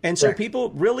 And so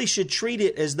people really should treat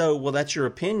it as though, well, that's your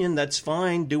opinion. That's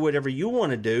fine. Do whatever you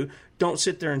want to do. Don't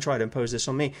sit there and try to impose this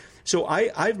on me. So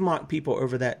I've mocked people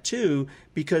over that too,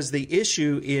 because the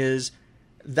issue is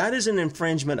that is an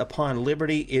infringement upon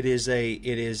liberty.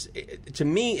 To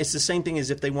me, it's the same thing as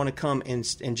if they want to come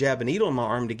and jab a needle in my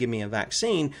arm to give me a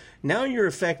vaccine. Now you're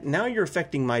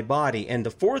affecting my body. And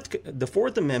the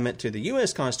Fourth Amendment to the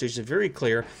U.S. Constitution is very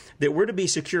clear that we're to be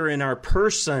secure in our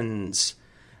persons.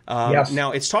 Yes.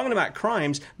 Now, it's talking about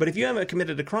crimes, but if you haven't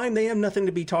committed a crime, they have nothing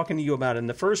to be talking to you about in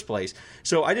the first place.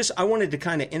 So I wanted to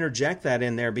kind of interject that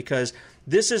in there, because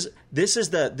this is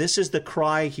the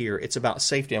cry here. It's about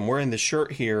safety. I'm wearing the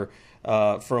shirt here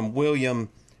from William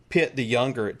Pitt the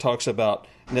Younger. It talks about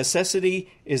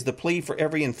necessity is the plea for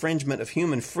every infringement of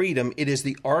human freedom. It is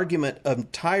the argument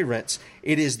of tyrants.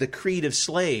 It is the creed of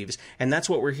slaves. And that's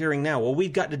what we're hearing now. Well,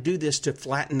 we've got to do this to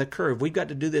flatten the curve. We've got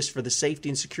to do this for the safety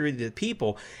and security of the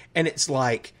people. And it's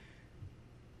like,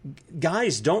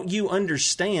 guys, don't you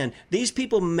understand? These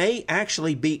people may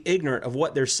actually be ignorant of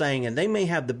what they're saying, and they may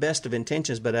have the best of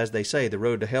intentions, but as they say, the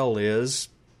road to hell is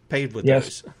paved with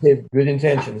those. They have good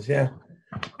intentions, yeah.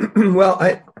 Well,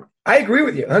 I agree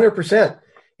with you 100%.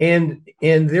 And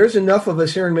there's enough of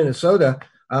us here in Minnesota.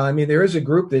 There is a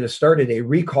group that has started a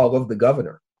recall of the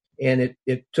governor, and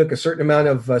it took a certain amount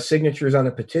of signatures on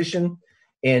a petition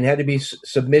and had to be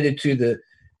submitted to the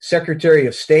Secretary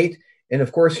of State. And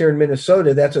of course, here in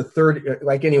Minnesota, that's a third,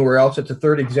 like anywhere else, it's a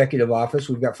third executive office.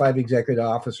 We've got 5 executive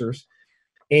officers.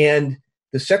 And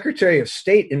the Secretary of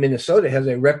State in Minnesota has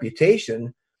a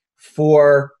reputation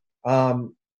for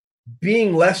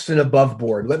being less than above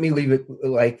board. Let me leave it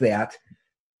like that.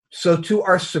 So to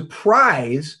our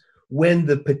surprise, when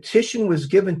the petition was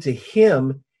given to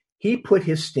him, he put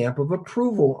his stamp of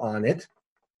approval on it.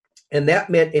 And that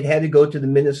meant it had to go to the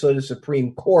Minnesota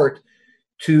Supreme Court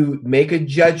to make a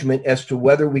judgment as to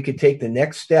whether we could take the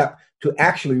next step to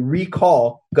actually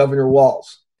recall Governor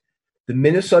Walz. The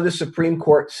Minnesota Supreme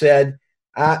Court said,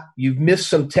 you've missed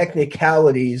some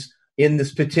technicalities in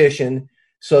this petition.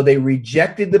 So they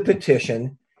rejected the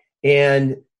petition.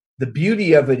 And the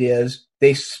beauty of it is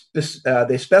they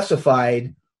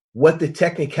specified what the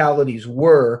technicalities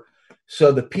were.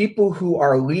 So the people who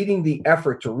are leading the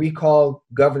effort to recall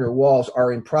Governor Walz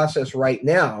are in process right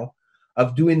now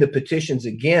of doing the petitions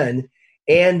again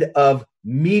and of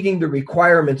meeting the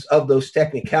requirements of those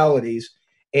technicalities.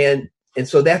 And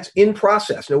so that's in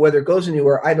process. Now, whether it goes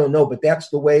anywhere, I don't know, but that's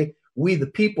the way we, the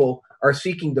people, are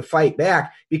seeking to fight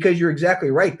back, because you're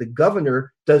exactly right. The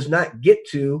governor does not get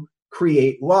to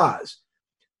create laws.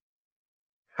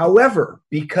 However,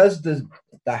 because the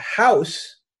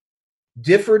House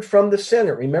differed from the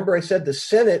Senate, remember I said the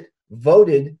Senate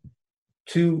voted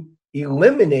to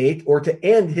eliminate or to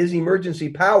end his emergency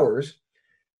powers.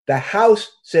 The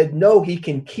House said, no, he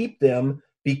can keep them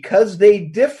because they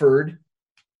differed.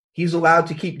 He's allowed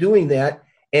to keep doing that.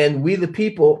 And we, the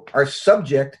people, are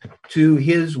subject to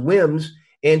his whims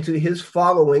and to his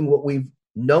following what we've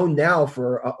known now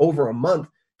for over a month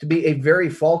to be a very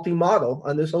faulty model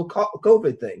on this whole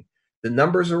COVID thing. The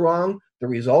numbers are wrong. The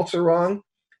results are wrong.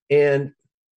 And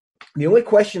the only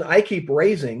question I keep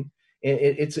raising, and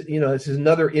it's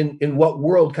another in what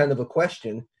world kind of a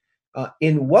question.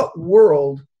 In what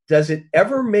world does it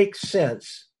ever make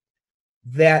sense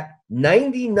that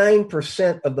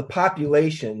 99% of the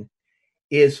population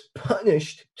is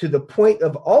punished to the point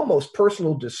of almost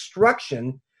personal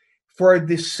destruction for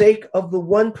the sake of the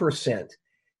 1%?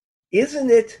 Isn't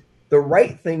it the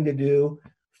right thing to do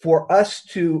for us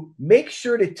to make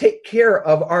sure to take care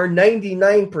of our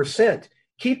 99%,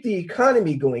 keep the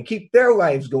economy going, keep their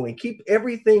lives going, keep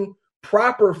everything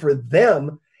proper for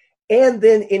them, and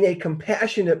then in a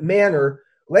compassionate manner,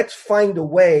 let's find a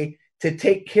way to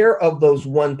take care of those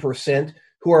 1%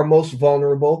 who are most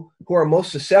vulnerable, who are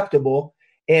most susceptible.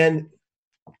 And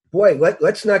boy,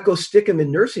 let's not go stick them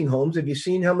in nursing homes. Have you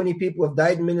seen how many people have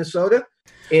died in Minnesota?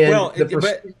 And the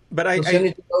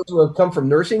percentage of those who have come from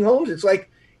nursing homes, it's like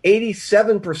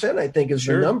 87%, I think, is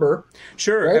the number.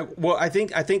 Sure. Right? Well, I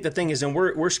think the thing is, and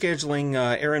we're scheduling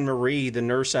Erin Marie, the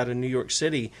nurse out of New York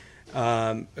City,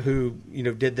 who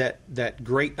did that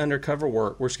great undercover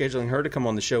work. We're scheduling her to come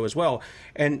on the show as well.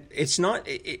 And it's not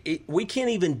we can't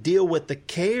even deal with the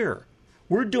care.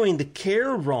 We're doing the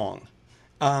care wrong.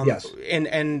 Yes.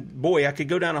 And boy, I could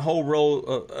go down a whole row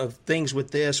of things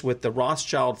with this, with the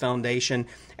Rothschild Foundation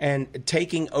and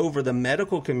taking over the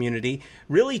medical community,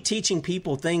 really teaching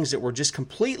people things that were just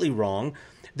completely wrong.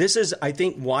 This is, I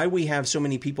think, why we have so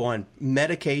many people on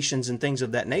medications and things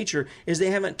of that nature, is they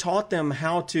haven't taught them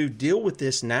how to deal with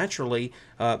this naturally,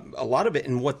 a lot of it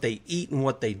in what they eat and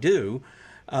what they do.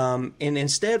 And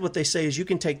instead, what they say is, you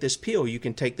can take this pill, you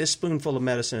can take this spoonful of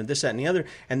medicine, and this, that, and the other,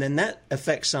 and then that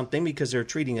affects something because they're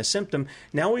treating a symptom.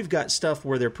 Now we've got stuff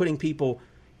where they're putting people,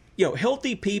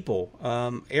 healthy people.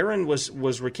 Aaron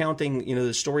was recounting,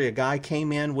 the story. A guy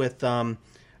came in with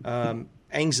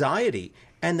anxiety,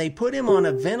 and they put him on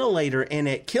a ventilator, and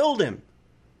it killed him.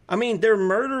 I mean, they're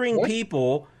murdering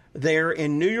people there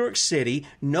in New York City.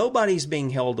 Nobody's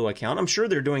being held to account. I'm sure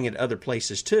they're doing it other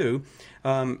places too.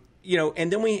 And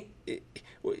then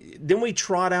we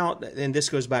trot out, and this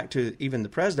goes back to even the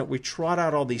president, we trot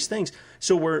out all these things.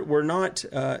 So we're not,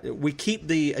 we keep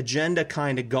the agenda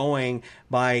kind of going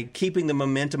by keeping the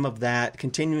momentum of that,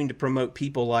 continuing to promote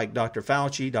people like Dr.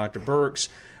 Fauci, Dr. Birx,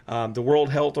 the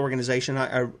World Health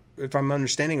Organization. If I'm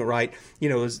understanding it right,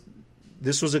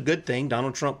 this was a good thing.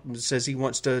 Donald Trump says he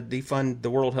wants to defund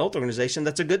the World Health Organization.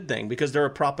 That's a good thing because they're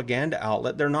a propaganda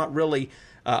outlet. They're not really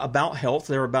about health.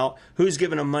 They're about who's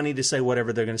giving them money to say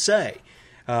whatever they're going to say.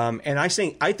 And I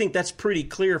think that's pretty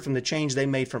clear from the change they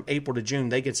made from April to June.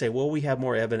 They could say, well, we have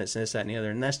more evidence and this, that, and the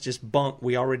other. And that's just bunk.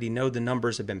 We already know the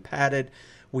numbers have been padded.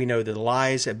 We know that the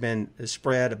lies have been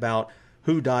spread about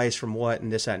who dies from what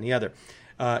and this, that, and the other.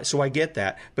 So I get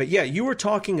that. But yeah, you were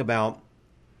talking about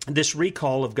this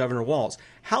recall of Governor Walz.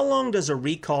 How long does a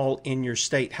recall in your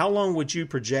state, how long would you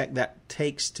project that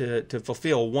takes to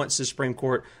fulfill once the Supreme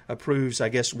Court approves, I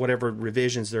guess, whatever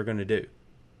revisions they're going to do?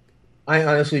 I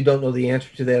honestly don't know the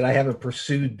answer to that. I haven't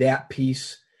pursued that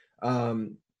piece.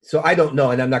 So I don't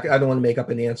know, and I don't want to make up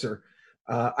an answer.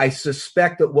 I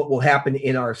suspect that what will happen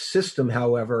in our system,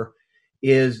 however,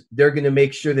 is they're going to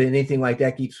make sure that anything like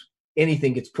that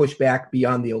gets pushed back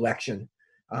beyond the election.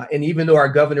 And even though our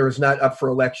governor is not up for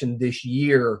election this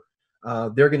year,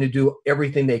 they're going to do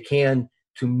everything they can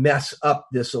to mess up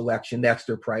this election. That's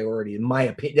their priority, in my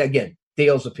opinion. Again,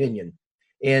 Dale's opinion.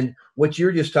 And what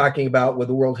you're just talking about with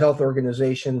the World Health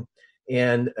Organization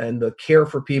and the care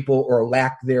for people or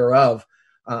lack thereof,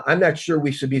 I'm not sure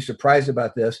we should be surprised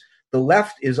about this. The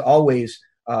left is always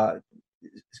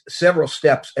several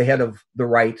steps ahead of the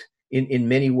right in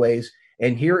many ways.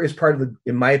 And here is part of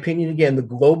in my opinion, again, the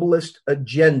globalist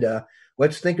agenda.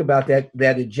 Let's think about that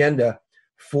agenda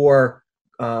for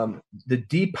the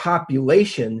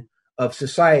depopulation of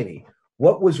society.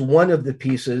 What was one of the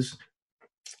pieces?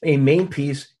 A main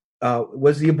piece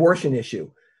was the abortion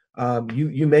issue.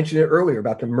 You mentioned it earlier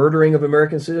about the murdering of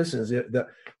American citizens. The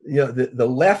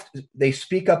left, they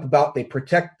speak up about, they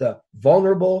protect the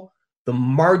vulnerable, the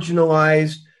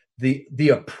marginalized, the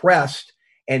oppressed,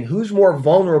 and who's more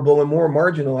vulnerable and more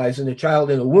marginalized than a child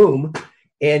in a womb?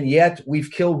 And yet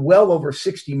we've killed well over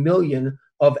 60 million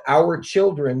of our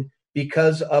children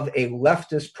because of a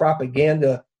leftist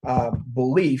propaganda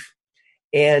belief.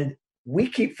 And we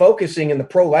keep focusing in the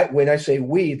pro-life, when I say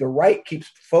we, the right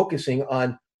keeps focusing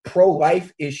on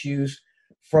pro-life issues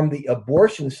from the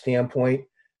abortion standpoint.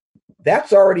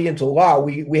 That's already into law.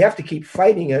 We have to keep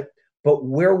fighting it. But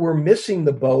where we're missing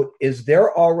the boat is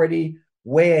they're already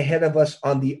way ahead of us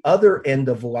on the other end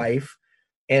of life,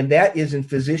 and that is in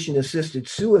physician-assisted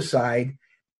suicide.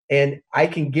 And I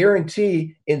can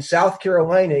guarantee in South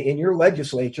Carolina, in your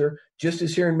legislature, just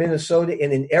as here in Minnesota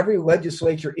and in every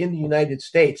legislature in the United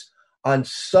States, on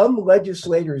some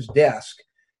legislator's desk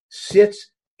sits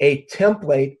a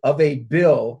template of a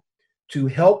bill to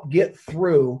help get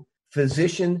through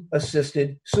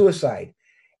physician-assisted suicide.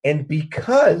 And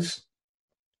because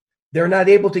they're not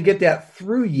able to get that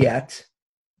through yet,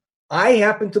 I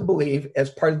happen to believe, as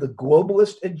part of the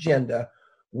globalist agenda,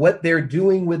 what they're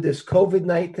doing with this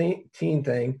COVID-19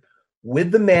 thing,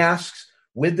 with the masks,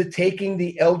 with the taking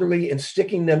the elderly and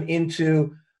sticking them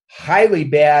into highly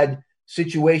bad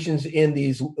situations in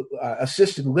these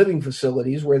assisted living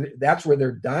facilities, where that's where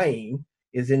they're dying,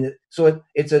 so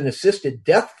it's an assisted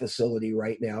death facility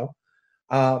right now.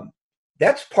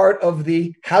 That's part of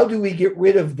the, how do we get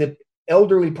rid of the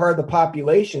elderly part of the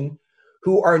population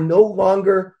who are no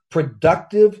longer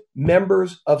productive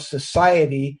members of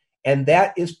society? And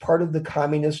that is part of the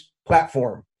communist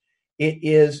platform. It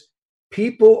is,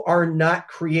 people are not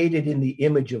created in the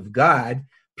image of God.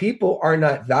 People are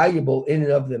not valuable in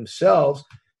and of themselves.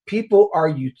 People are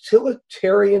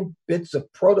utilitarian bits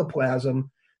of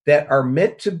protoplasm that are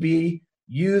meant to be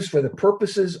used for the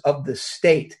purposes of the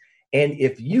state. And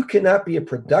if you cannot be a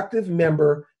productive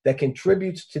member that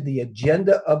contributes to the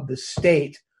agenda of the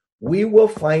state, we will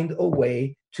find a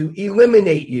way to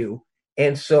eliminate you.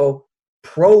 And so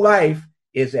pro-life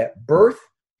is at birth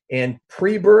and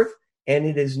pre-birth, and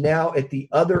it is now at the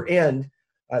other end.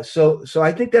 So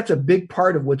I think that's a big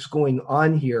part of what's going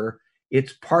on here.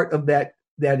 It's part of that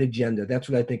agenda. That's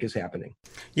what I think is happening.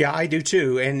 Yeah, I do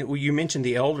too. And you mentioned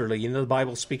the elderly. The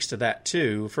Bible speaks to that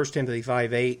too. 1 Timothy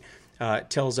 5:8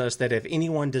 tells us that if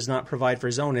anyone does not provide for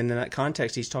his own, and in that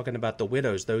context, he's talking about the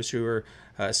widows, those who are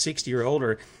 60 or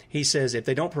older. He says if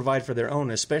they don't provide for their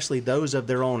own, especially those of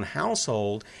their own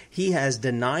household, he has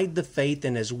denied the faith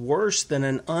and is worse than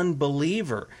an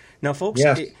unbeliever. Now, folks,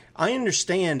 yes, I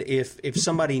understand if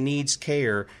somebody needs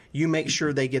care, you make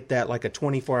sure they get that, like a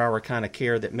 24-hour kind of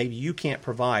care that maybe you can't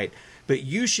provide. But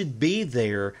you should be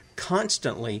there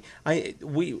constantly.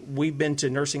 We've been to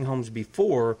nursing homes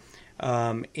before,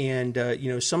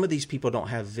 and some of these people don't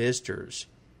have visitors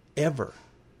ever.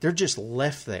 They're just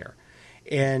left there.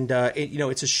 And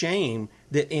it's a shame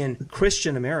that in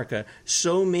Christian America,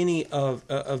 so many of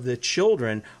the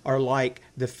children are like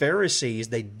the Pharisees.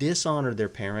 They dishonor their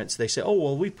parents. They say, "Oh,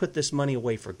 well, we put this money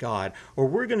away for God, or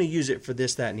we're going to use it for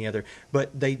this, that, and the other."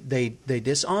 But they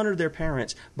dishonor their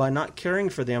parents by not caring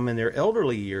for them in their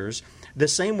elderly years, the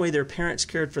same way their parents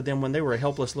cared for them when they were a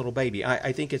helpless little baby.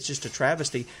 I think it's just a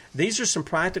travesty. These are some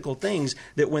practical things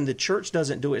that when the church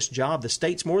doesn't do its job, the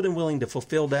state's more than willing to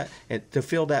fulfill that, to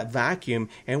fill that vacuum,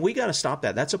 and we got to stop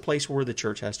that. That's a place where the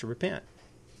church has to repent.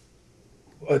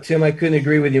 Well, Tim, I couldn't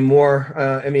agree with you more.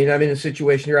 I'm in a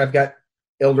situation here. I've got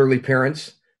elderly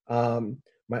parents.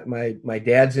 My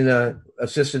dad's in a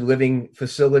assisted living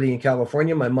facility in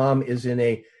California. My mom is in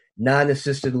a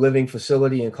non-assisted living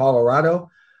facility in Colorado.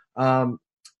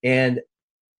 And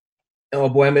oh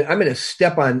boy, I'm going to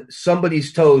step on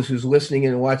somebody's toes who's listening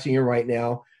and watching it right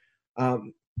now.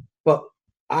 But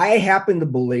I happen to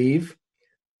believe,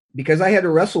 because I had to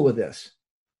wrestle with this,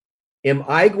 am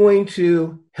I going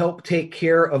to help take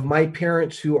care of my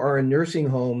parents who are in nursing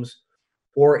homes,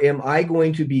 or am I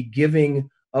going to be giving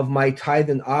of my tithe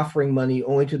and offering money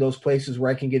only to those places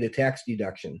where I can get a tax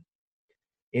deduction?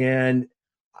 And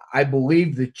I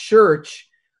believe the church,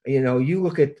 you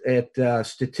look at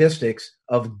statistics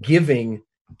of giving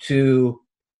to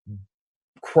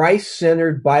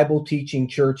Christ-centered Bible-teaching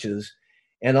churches,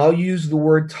 and I'll use the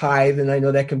word tithe, and I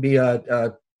know that can be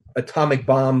a atomic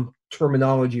bomb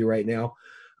terminology right now,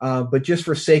 but just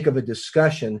for sake of a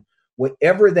discussion,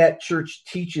 whatever that church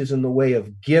teaches in the way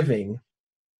of giving,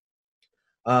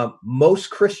 most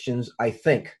Christians, I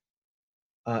think,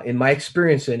 in my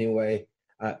experience anyway,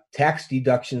 tax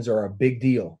deductions are a big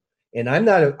deal. And I'm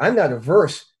not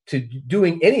averse to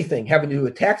doing anything having to do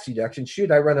with tax deduction.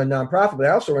 Shoot, I run a nonprofit, but I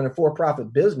also run a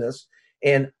for-profit business,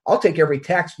 and I'll take every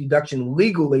tax deduction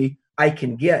legally I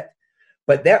can get.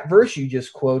 But that verse you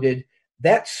just quoted,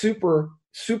 that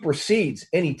supersedes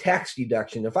any tax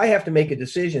deduction. If I have to make a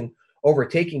decision over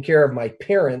taking care of my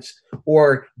parents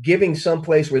or giving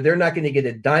someplace where they're not going to get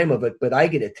a dime of it, but I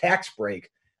get a tax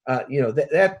break,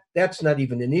 that's not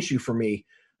even an issue for me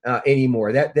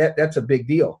anymore. That's a big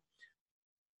deal.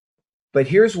 But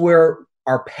here's where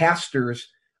our pastors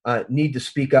need to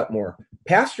speak up more.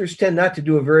 Pastors tend not to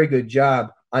do a very good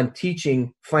job on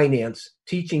teaching finance,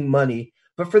 teaching money,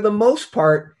 but for the most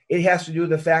part, it has to do with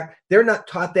the fact they're not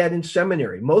taught that in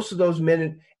seminary. Most of those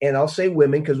men, and I'll say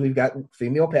women because we've got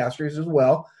female pastors as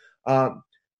well,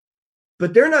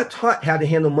 but they're not taught how to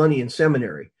handle money in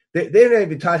seminary. They're not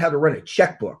even taught how to run a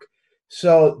checkbook.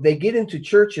 So they get into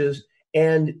churches,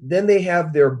 and then they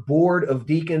have their board of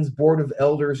deacons, board of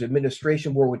elders,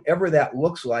 administration board, whatever that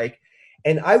looks like.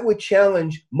 And I would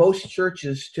challenge most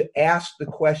churches to ask the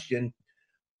question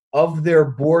of their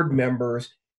board members,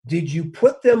 did you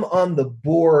put them on the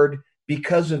board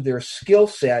because of their skill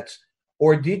sets,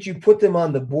 or did you put them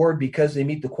on the board because they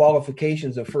meet the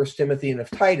qualifications of 1 Timothy and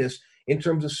of Titus in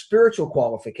terms of spiritual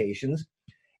qualifications?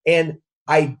 And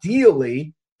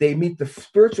ideally, they meet the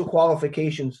spiritual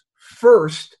qualifications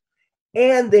first,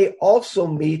 and they also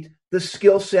meet the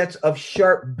skill sets of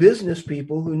sharp business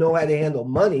people who know how to handle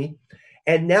money.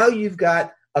 And now you've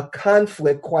got a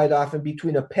conflict quite often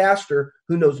between a pastor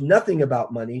who knows nothing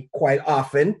about money quite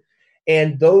often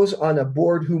and those on a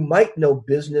board who might know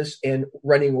business and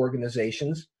running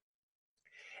organizations.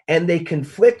 And they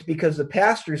conflict because the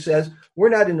pastor says, we're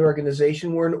not an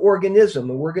organization, we're an organism,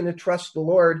 and we're going to trust the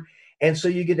Lord. And so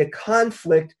you get a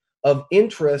conflict of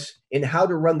interest in how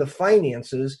to run the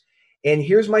finances. And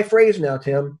here's my phrase now,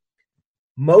 Tim.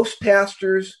 Most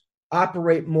pastors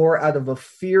operate more out of a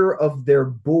fear of their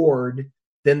board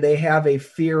than they have a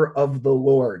fear of the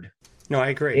Lord. No, I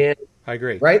agree. I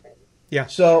agree. Right? Yeah.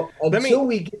 So until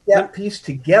we get that piece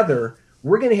together,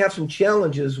 we're going to have some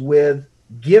challenges with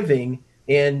giving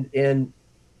and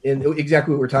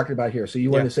exactly what we're talking about here. So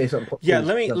you want to say something? Yeah,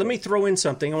 let me throw in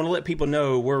something. I want to let people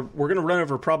know we're going to run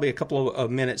over probably a couple of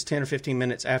minutes, 10 or 15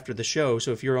 minutes after the show.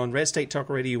 So if you're on Red State Talk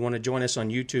Radio, you want to join us on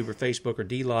YouTube or Facebook or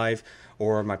DLive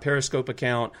or my Periscope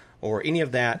account or any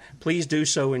of that, please do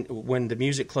so when the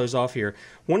music closes off here.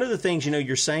 One of the things,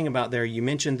 you're saying about there, you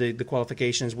mentioned the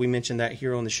qualifications. We mentioned that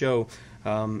here on the show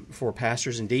for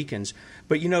pastors and deacons.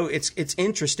 But, it's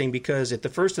interesting because at the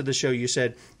first of the show you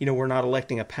said, we're not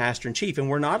electing a pastor-in-chief. And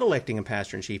we're not electing a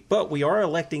pastor-in-chief, but we are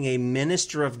electing a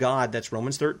minister of God. That's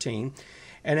Romans 13.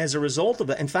 And as a result of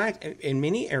that, in fact, in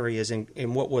many areas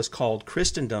in what was called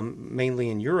Christendom, mainly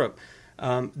in Europe,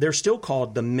 they're still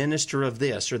called the minister of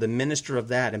this or the minister of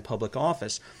that in public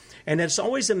office. And it's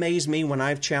always amazed me when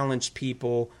I've challenged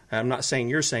people. I'm not saying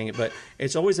you're saying it, but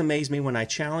it's always amazed me when I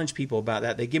challenge people about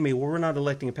that. They give me, we're not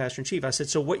electing a pastor-in-chief. I said,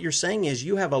 so what you're saying is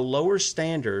you have a lower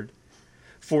standard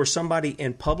for somebody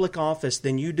in public office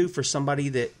than you do for somebody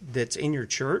that's in your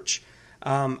church.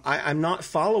 I'm not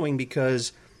following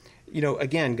because,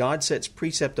 again, God sets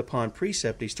precept upon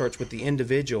precept. He starts with the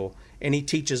individual, and He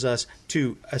teaches us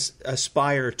to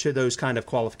aspire to those kind of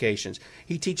qualifications.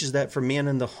 He teaches that for men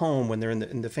in the home when they're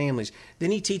in the families. Then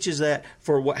He teaches that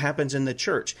for what happens in the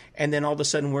church. And then all of a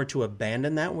sudden we're to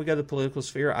abandon that when we go to the political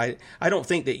sphere. I don't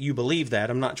think that you believe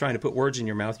that. I'm not trying to put words in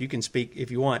your mouth. You can speak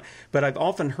if you want. But I've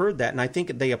often heard that, and I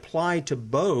think they apply to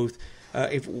both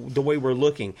the way we're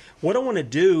looking. What I want to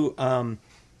do,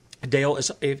 Dale,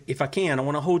 is if I can, I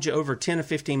want to hold you over 10 or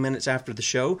 15 minutes after the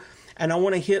show. And I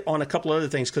want to hit on a couple other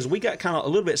things because we got kind of a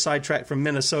little bit sidetracked from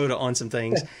Minnesota on some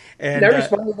things. And, can I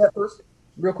respond to that first,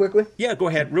 real quickly? Yeah, go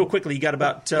ahead. Real quickly. You got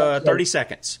about 30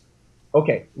 seconds.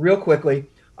 Okay, real quickly.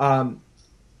 I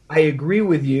agree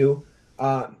with you.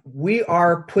 We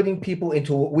are putting people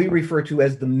into what we refer to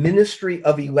as the ministry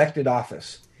of elected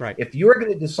office. Right. If you're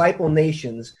going to disciple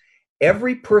nations,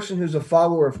 every person who's a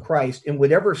follower of Christ in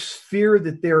whatever sphere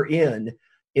that they're in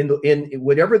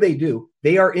whatever they do,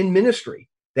 they are in ministry.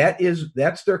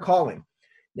 That's their calling.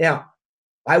 Now,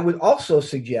 I would also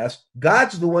suggest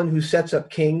God's the one who sets up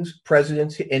kings,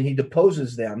 presidents, and He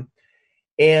deposes them.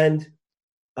 And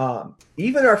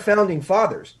even our founding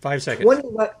fathers, 5 seconds.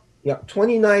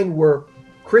 29 were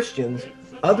Christians.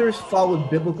 Others followed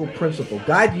biblical principle.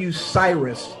 God used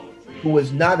Cyrus, who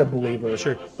was not a believer,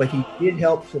 sure, but he did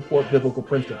help support biblical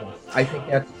principle. I think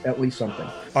that's at least something.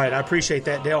 All right, I appreciate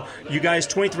that, Dale. You guys,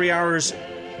 23 hours.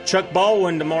 Chuck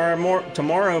Baldwin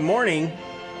tomorrow morning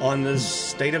on the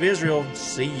State of Israel.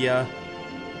 See ya.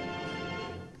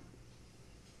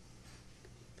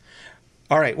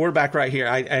 All right, we're back right here.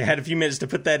 I had a few minutes to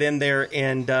put that in there,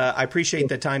 and I appreciate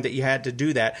the time that you had to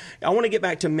do that. I want to get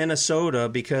back to Minnesota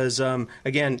because,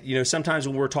 again, sometimes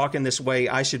when we're talking this way,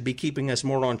 I should be keeping us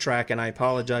more on track, and I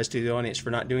apologize to the audience for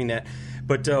not doing that.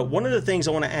 But one of the things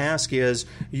I want to ask is,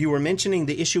 you were mentioning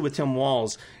the issue with Tim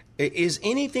Walz. Is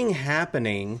anything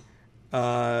happening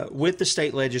with the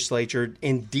state legislature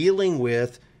in dealing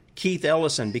with Keith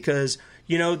Ellison? Because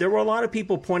there were a lot of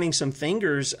people pointing some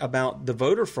fingers about the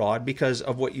voter fraud because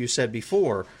of what you said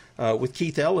before with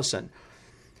Keith Ellison.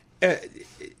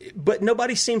 But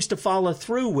nobody seems to follow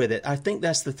through with it. I think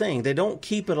that's the thing. They don't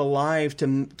keep it alive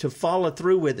to follow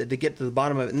through with it to get to the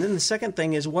bottom of it. And then the second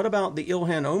thing is, what about the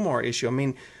Ilhan Omar issue? I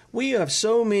mean, we have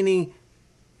so many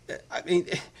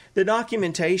the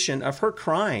documentation of her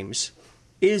crimes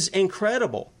is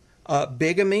incredible.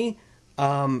 Bigamy,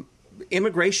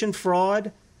 immigration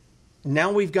fraud.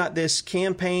 Now we've got this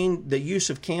campaign, the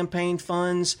use of campaign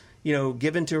funds,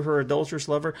 given to her adulterous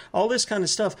lover, all this kind of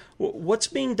stuff. What's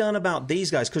being done about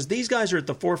these guys? Because these guys are at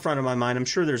the forefront of my mind. I'm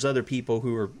sure there's other people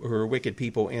who are wicked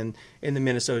people in the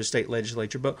Minnesota state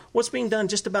legislature. But what's being done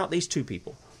just about these two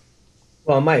people?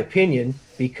 Well, in my opinion,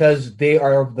 because they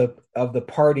are of the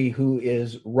party who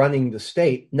is running the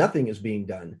state, nothing is being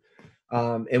done.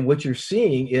 And what you're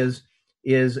seeing is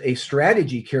a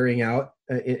strategy carrying out.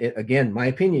 Again, my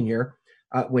opinion here,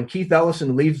 when Keith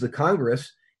Ellison leaves the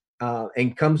Congress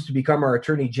and comes to become our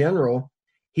Attorney General,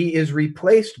 he is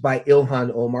replaced by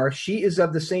Ilhan Omar. She is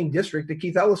of the same district that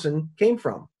Keith Ellison came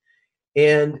from.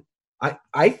 And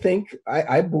I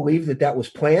believe that was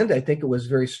planned. I think it was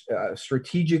very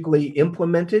strategically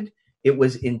implemented. It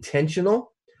was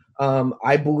intentional.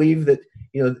 I believe that,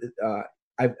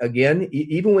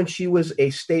 even when she was a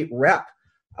state rep,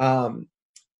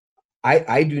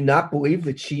 I do not believe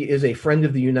that she is a friend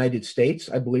of the United States.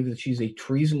 I believe that she's a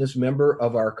treasonous member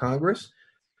of our Congress.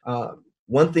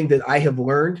 One thing that I have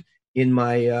learned in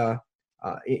my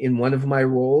in one of my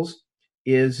roles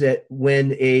is that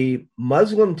when a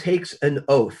Muslim takes an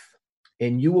oath,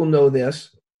 and you will know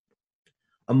this,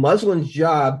 a Muslim's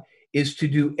job is to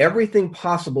do everything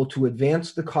possible to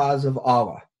advance the cause of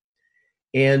Allah.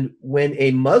 And when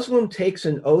a Muslim takes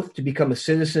an oath to become a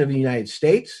citizen of the United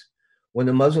States, when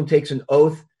a Muslim takes an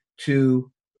oath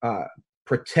to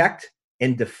protect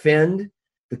and defend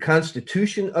the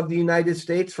Constitution of the United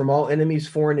States from all enemies,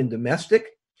 foreign and domestic,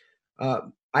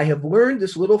 I have learned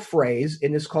this little phrase,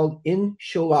 and it's called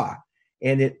inshallah.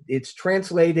 And it's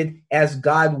translated as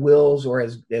God wills, or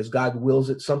as God wills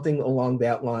it, something along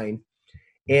that line.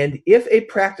 And if a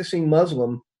practicing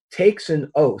Muslim takes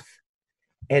an oath,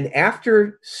 and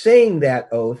after saying that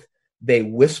oath, they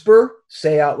whisper,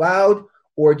 say out loud,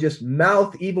 or just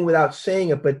mouth even without saying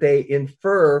it, but they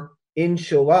infer,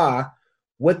 inshallah,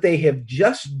 what they have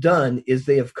just done is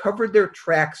they have covered their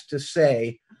tracks to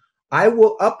say, I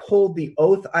will uphold the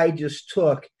oath I just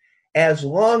took as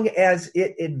long as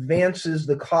it advances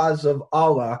the cause of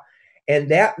Allah. And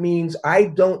that means I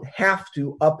don't have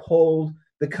to uphold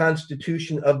the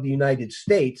Constitution of the United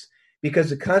States, because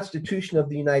the Constitution of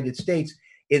the United States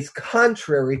is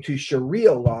contrary to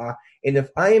Sharia law. And if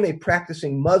I am a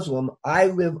practicing Muslim, I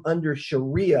live under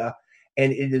Sharia,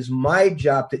 and it is my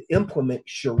job to implement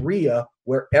Sharia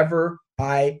wherever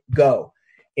I go.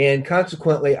 And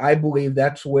consequently, I believe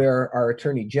that's where our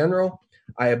Attorney General,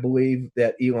 I believe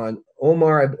that Ilhan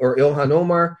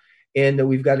Omar, and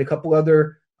we've got a couple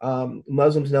other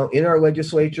Muslims now in our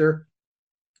legislature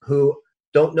who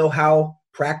don't know how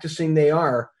practicing they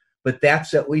are, but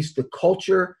that's at least the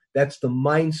culture, that's the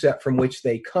mindset from which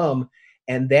they come.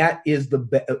 And that is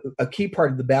a key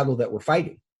part of the battle that we're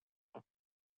fighting.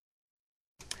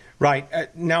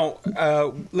 Right. Now,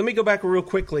 let me go back real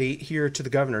quickly here to the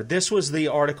governor. This was the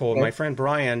article. My friend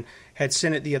Brian had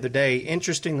sent it the other day.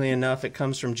 Interestingly enough, it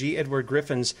comes from G. Edward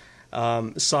Griffin's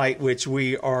site, which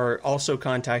we are also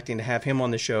contacting to have him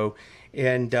on the show.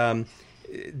 And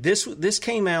this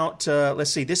came out,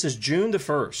 let's see, this is June the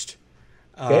 1st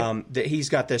that he's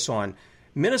got this on.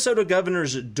 Minnesota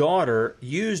governor's daughter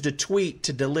used a tweet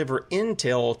to deliver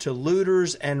intel to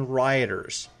looters and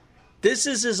rioters. This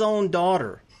is his own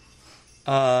daughter.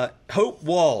 Hope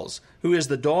Walz, who is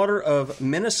the daughter of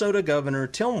Minnesota Governor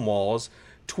Tim Walz,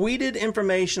 tweeted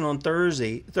information on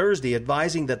Thursday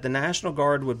advising that the National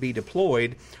Guard would be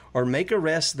deployed or make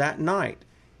arrests that night.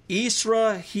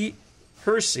 Isra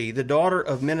Hersey, the daughter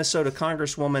of Minnesota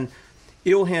Congresswoman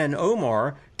Ilhan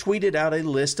Omar, tweeted out a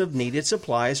list of needed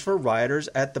supplies for rioters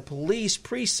at the police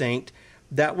precinct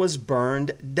that was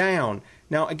burned down.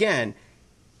 Now, again,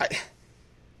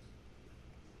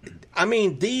 I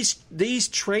mean, these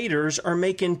traitors are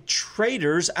making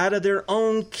traitors out of their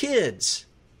own kids.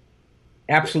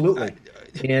 Absolutely.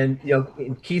 And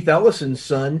Keith Ellison's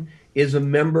son is a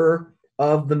member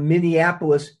of the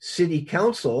Minneapolis City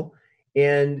Council,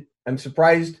 and I'm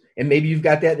surprised, and maybe you've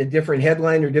got that in a different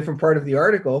headline or different part of the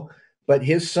article, but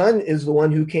his son is the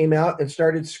one who came out and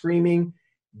started screaming,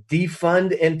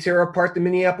 defund and tear apart the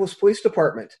Minneapolis Police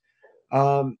Department.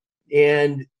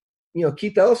 And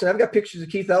Keith Ellison, I've got pictures of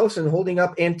Keith Ellison holding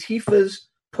up Antifa's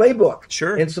playbook.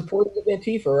 Sure. And supporting of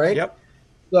Antifa, right? Yep.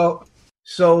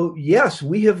 So yes,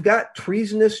 we have got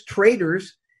treasonous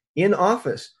traitors in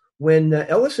office. When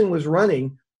Ellison was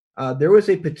running, there was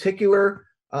a particular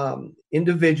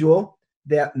individual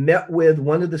that met with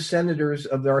one of the senators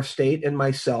of our state and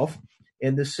myself,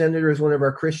 and the senator is one of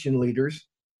our Christian leaders.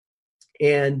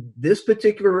 And this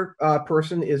particular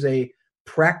person is a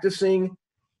practicing,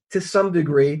 to some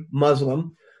degree,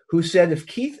 Muslim, who said if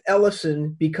Keith Ellison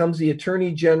becomes the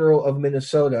Attorney General of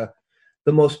Minnesota,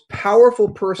 the most powerful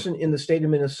person in the state of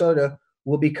Minnesota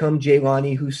will become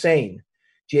Jaylani Hussein.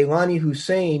 Jaylani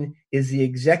Hussein is the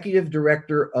executive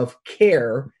director of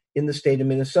CARE in the state of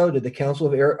Minnesota, the Council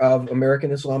of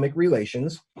American Islamic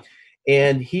Relations.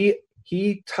 And he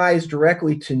ties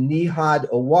directly to Nihad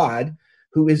Awad,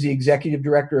 who is the executive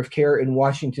director of CARE in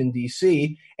Washington,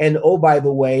 D.C., and, oh, by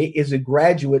the way, is a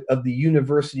graduate of the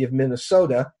University of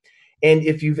Minnesota. And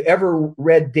if you've ever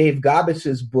read Dave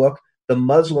Gabbitz's book, The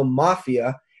Muslim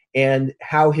Mafia, and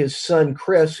how his son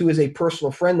Chris, who is a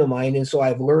personal friend of mine, and so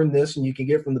I've learned this, and you can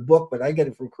get it from the book, but I get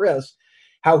it from Chris,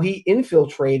 how he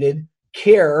infiltrated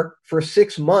CARE for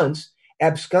 6 months,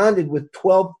 absconded with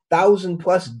 12,000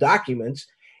 plus documents,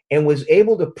 and was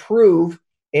able to prove,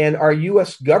 and our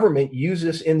U.S. government used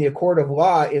this in the court of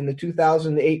law in the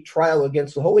 2008 trial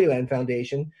against the Holy Land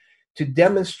Foundation, to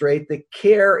demonstrate that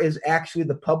CARE is actually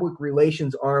the public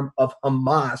relations arm of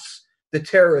Hamas, the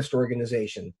terrorist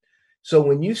organization. So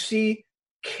when you see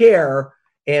CARE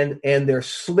and their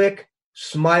slick,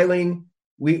 smiling,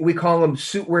 we call them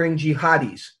suit-wearing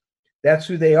jihadis, that's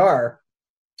who they are.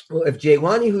 Well, if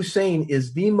Jaylani Hussein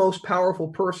is the most powerful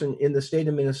person in the state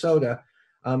of Minnesota,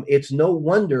 it's no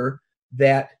wonder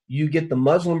that you get the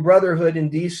Muslim Brotherhood in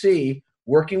D.C.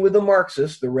 working with the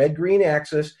Marxists, the red-green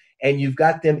axis, and you've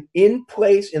got them in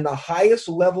place in the highest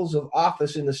levels of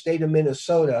office in the state of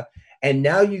Minnesota. And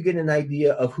now you get an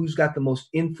idea of who's got the most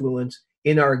influence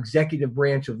in our executive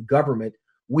branch of government.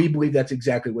 We believe that's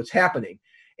exactly what's happening.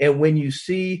 And when you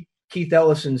see Keith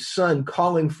Ellison's son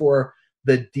calling for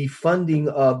the defunding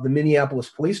of the Minneapolis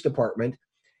Police Department,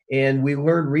 and we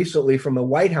learned recently from a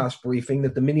White House briefing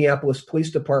that the Minneapolis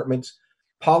Police Department's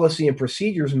policy and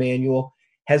procedures manual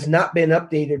has not been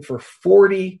updated for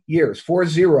 40 years,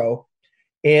 40.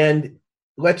 And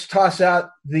let's toss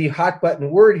out the hot button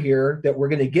word here that we're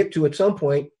going to get to at some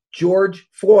point, George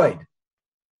Floyd.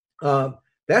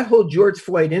 That whole George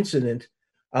Floyd incident,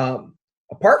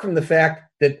 apart from the fact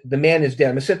that the man is dead,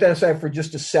 I'm going to set that aside for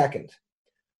just a second.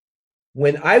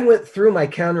 When I went through my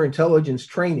counterintelligence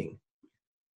training,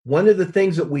 one of the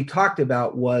things that we talked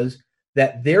about was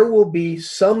that there will be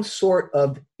some sort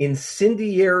of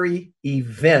incendiary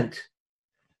event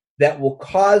that will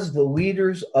cause the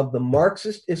leaders of the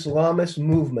Marxist Islamist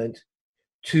movement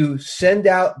to send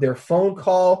out their phone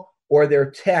call or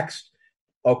their text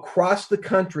across the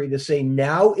country to say,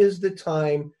 now is the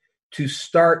time to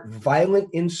start violent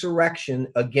insurrection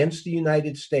against the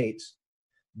United States.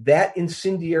 That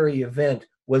incendiary event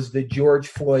was the George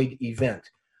Floyd event.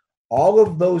 All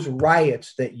of those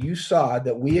riots that you saw,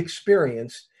 that we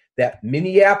experienced, that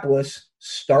Minneapolis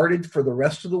started for the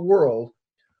rest of the world,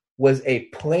 was a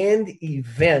planned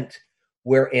event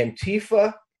where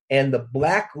Antifa and the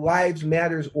Black Lives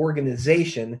Matter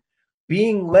organization,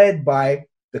 being led by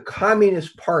the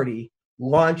Communist Party,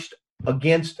 launched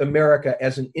against America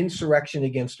as an insurrection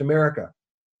against America.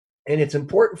 And it's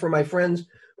important for my friends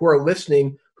who are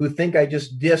listening, who think I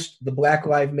just dissed the Black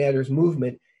Lives Matter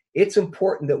movement. It's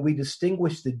important that we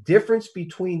distinguish the difference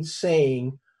between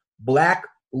saying Black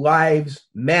Lives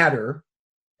Matter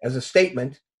as a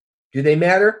statement. Do they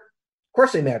matter? Of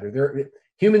course they matter. They're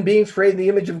human beings created in the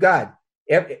image of God.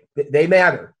 They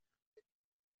matter.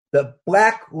 The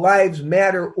Black Lives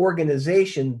Matter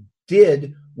organization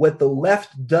did what the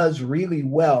left does really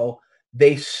well.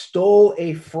 They stole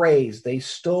a phrase, they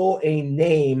stole a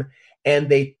name, and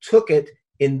they took it,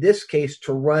 in this case,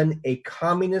 to run a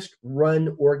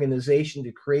communist-run organization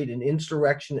to create an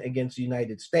insurrection against the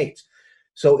United States.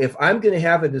 So if I'm going to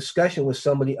have a discussion with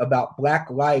somebody about Black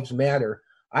Lives Matter,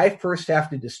 I first have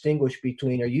to distinguish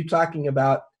between, are you talking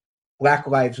about Black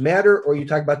Lives Matter or are you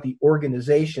talking about the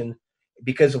organization?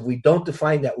 Because if we don't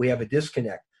define that, we have a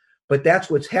disconnect. but that's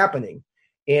what's happening.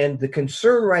 And the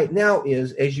concern right now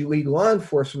is, as you read law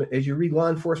enforcement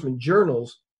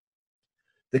journals,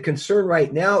 the concern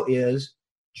right now is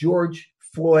George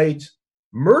Floyd's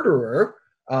murderer,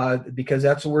 because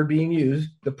that's the word being used,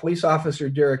 the police officer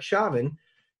Derek Chauvin.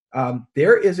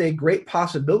 There is a great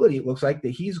possibility, it looks like,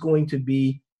 that he's going to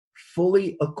be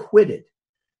fully acquitted.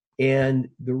 And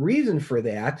the reason for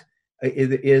that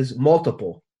is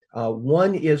multiple.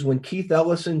 One is when Keith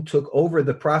Ellison took over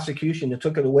the prosecution and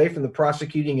took it away from the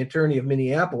prosecuting attorney of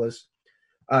Minneapolis,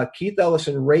 Keith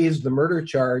Ellison raised the murder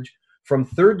charge from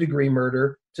third-degree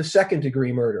murder to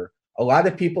second-degree murder. A lot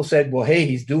of people said, well, hey,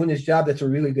 he's doing his job. That's a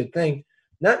really good thing.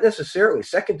 Not necessarily.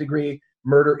 Second-degree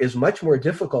murder is much more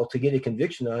difficult to get a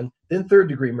conviction on than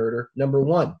third-degree murder, number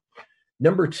one.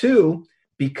 Number two,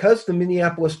 because the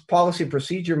Minneapolis Policy and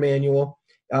Procedure Manual,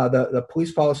 the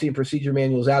Police Policy and Procedure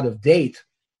Manual is out of date,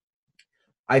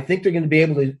 I think they're going to be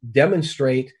able to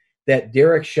demonstrate that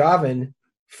Derek Chauvin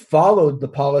followed the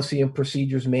Policy and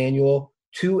Procedures Manual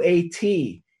to a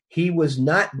T. He was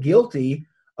not guilty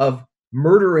of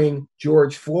murdering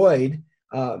George Floyd,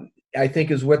 I think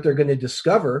is what they're going to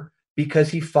discover, because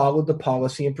he followed the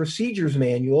Policy and Procedures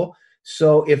Manual.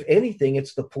 So if anything,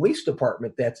 it's the police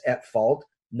department that's at fault,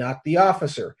 not the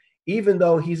officer, even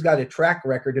though he's got a track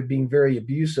record of being very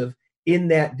abusive in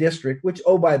that district, which,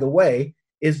 oh, by the way,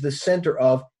 is the center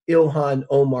of Ilhan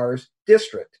Omar's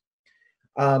district.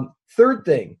 Third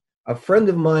thing, a friend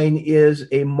of mine is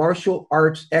a martial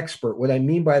arts expert. What I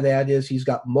mean by that is he's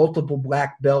got multiple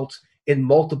black belts in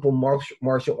multiple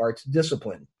martial arts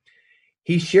discipline.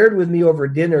 He shared with me over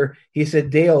dinner, he said,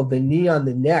 Dale, the knee on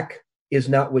the neck is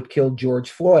not what killed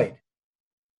George Floyd.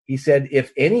 He said,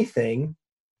 if anything,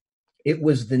 it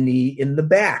was the knee in the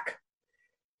back.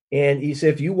 And he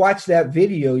said, if you watch that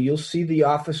video, you'll see the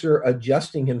officer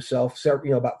adjusting himself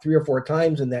about 3 or 4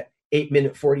 times in that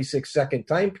 8-minute, 46-second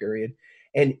time period.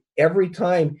 And every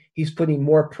time he's putting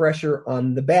more pressure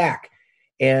on the back.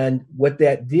 And what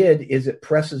that did is it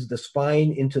presses the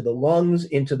spine into the lungs,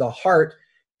 into the heart,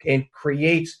 and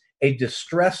creates a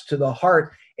distress to the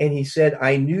heart. And he said,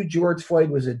 I knew George Floyd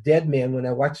was a dead man when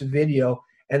I watched the video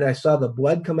and I saw the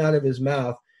blood come out of his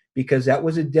mouth, because that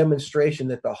was a demonstration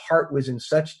that the heart was in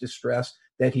such distress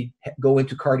that he'd go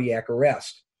into cardiac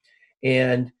arrest.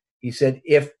 And he said,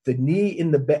 if the knee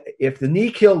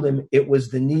killed him, it was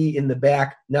the knee in the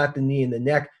back, not the knee in the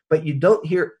neck. But you don't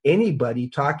hear anybody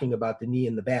talking about the knee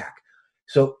in the back.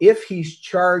 So if he's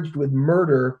charged with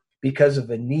murder because of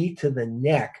a knee to the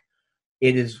neck,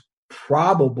 it is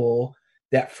probable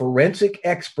that forensic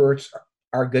experts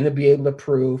are going to be able to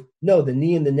prove, no, the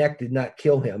knee in the neck did not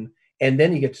kill him. And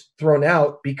then he gets thrown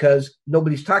out because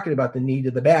nobody's talking about the knee to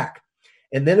the back.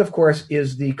 And then, of course,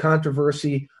 is the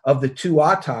controversy of the 2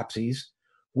 autopsies,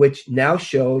 which now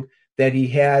showed that he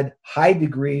had high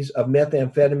degrees of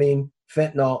methamphetamine,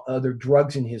 fentanyl, other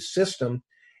drugs in his system.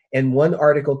 And one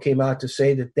article came out to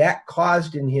say that that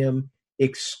caused in him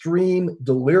extreme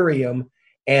delirium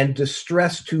and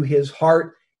distress to his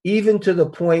heart, even to the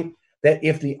point that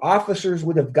if the officers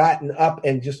would have gotten up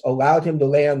and just allowed him to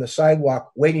lay on the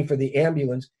sidewalk waiting for the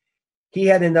ambulance, he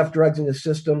had enough drugs in his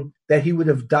system that he would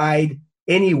have died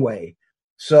anyway.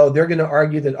 So they're going to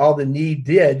argue that all the knee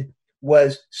did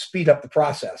was speed up the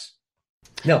process.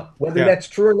 Now, whether that's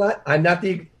true or not, I'm not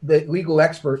the legal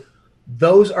expert.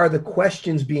 Those are the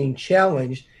questions being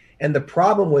challenged. And the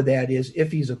problem with that is,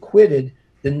 if he's acquitted,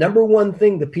 the number one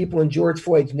thing the people in George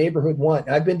Floyd's neighborhood want,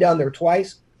 I've been down there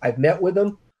twice, I've met with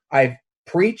them, I've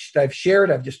preached, I've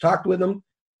shared, I've just talked with them.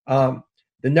 The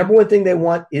number one thing they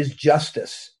want is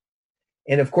justice.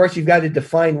 And of course, you've got to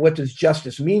define what does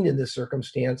justice mean in this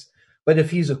circumstance. But if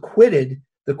he's acquitted,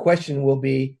 the question will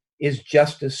be, is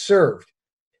justice served?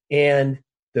 And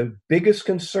the biggest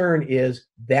concern is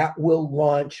that will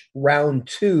launch round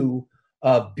 2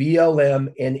 of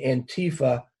BLM and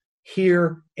Antifa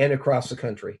here and across the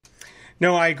country.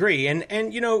 No, I agree.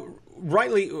 And you know,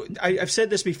 rightly, I've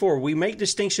said this before, we make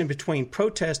distinction between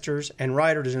protesters and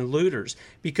rioters and looters,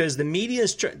 because the media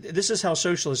is, this is how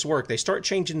socialists work. They start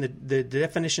changing the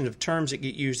definition of terms that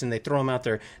get used and they throw them out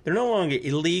there. They're no longer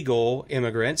illegal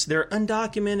immigrants. They're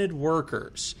undocumented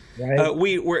workers. Right.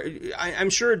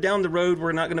 I'm sure down the road,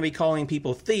 we're not going to be calling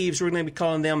people thieves. We're going to be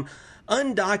calling them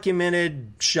undocumented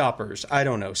shoppers. I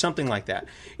don't know, something like that.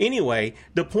 Anyway,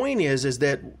 the point is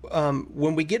that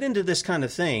when we get into this kind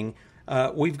of thing,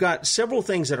 we've got several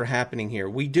things that are happening here.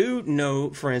 We do know,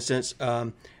 for instance,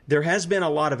 there has been a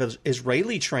lot of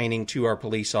Israeli training to our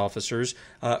police officers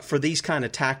for these kind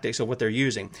of tactics of what they're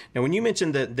using. Now, when you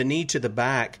mentioned the knee to the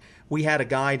back, we had a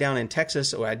guy down in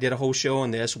Texas, I did a whole show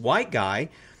on this, white guy,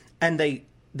 and they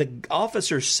the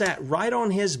officer sat right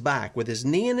on his back with his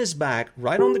knee in his back,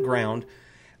 right on the ground,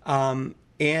 and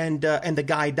the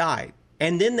guy died.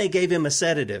 And then they gave him a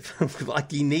sedative,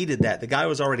 like he needed that. The guy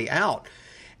was already out,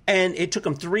 and it took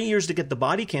him 3 years to get the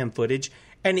body cam footage.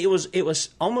 And it was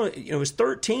almost, it was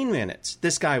 13 minutes.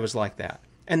 This guy was like that,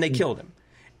 and they killed him.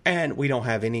 And we don't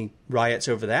have any riots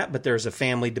over that, but there's a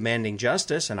family demanding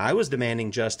justice, and I was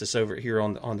demanding justice over here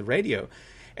on the radio.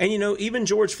 And, even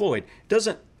George Floyd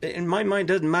doesn't, in my mind,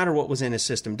 doesn't matter what was in his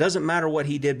system. Doesn't matter what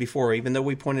he did before, even though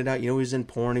we pointed out, he was in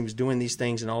porn, he was doing these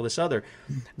things and all this other.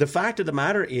 The fact of the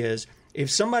matter is, if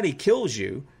somebody kills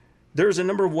you, there's a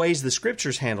number of ways the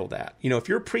scriptures handle that. If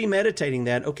you're premeditating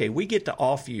that, okay, we get to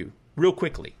off you real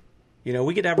quickly.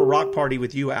 We get to have a rock party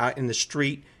with you out in the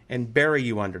street and bury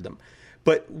you under them.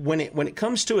 But when it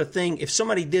comes to a thing, if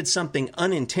somebody did something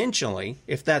unintentionally,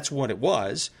 if that's what it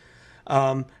was,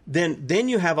 then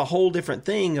you have a whole different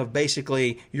thing of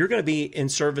basically you're going to be in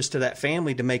service to that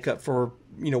family to make up for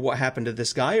what happened to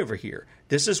this guy over here.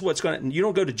 This is what's going to. You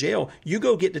don't go to jail. You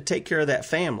go get to take care of that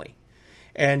family.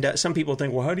 And some people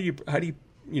think, well, how do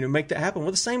you make that happen?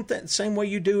 Well, the same way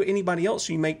you do anybody else.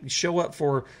 You show up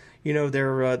for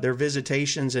their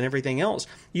visitations and everything else.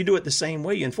 You do it the same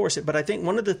way. You enforce it. But I think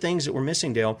one of the things that we're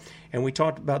missing, Dale, and we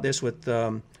talked about this with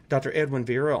Dr. Edwin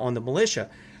Vieira on the militia,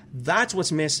 that's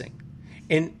what's missing.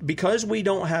 And because we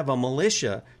don't have a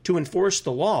militia to enforce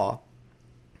the law,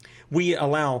 we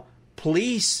allow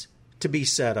police to be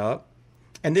set up.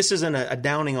 And this isn't a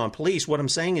downing on police. What I'm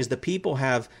saying is the people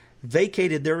have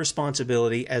vacated their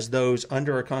responsibility as those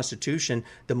under our Constitution.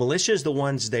 The militia is the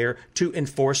ones there to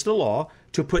enforce the law,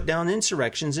 to put down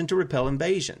insurrections, and to repel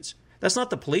invasions. That's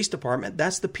not the police department.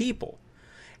 That's the people.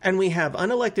 And we have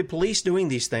unelected police doing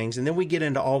these things, and then we get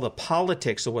into all the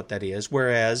politics of what that is.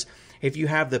 Whereas if you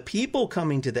have the people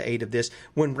coming to the aid of this,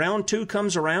 when round 2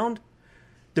 comes around,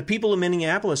 the people of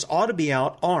Minneapolis ought to be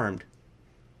out armed.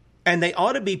 And they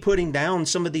ought to be putting down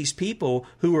some of these people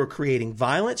who are creating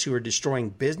violence, who are destroying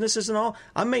businesses and all.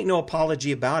 I make no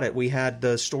apology about it. We had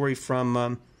the story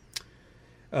from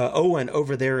Owen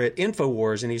over there at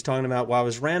InfoWars, and he's talking about, well, I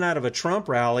was ran out of a Trump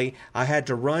rally. I had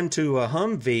to run to a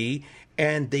Humvee,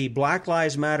 and the Black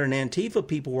Lives Matter and Antifa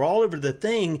people were all over the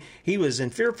thing. He was in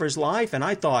fear for his life, and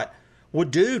I thought, well,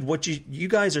 dude, what you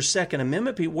guys are Second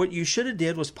Amendment people. What you should have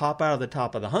did was pop out of the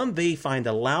top of the Humvee, find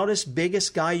the loudest,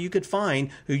 biggest guy you could find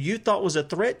who you thought was a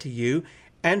threat to you,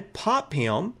 and pop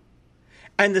him,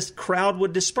 and this crowd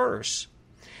would disperse.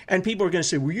 And people are going to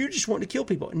say, well, you just want to kill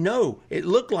people. No, it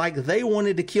looked like they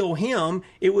wanted to kill him.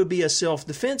 It would be a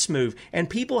self-defense move. And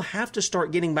people have to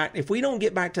start getting back. If we don't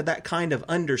get back to that kind of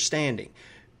understanding,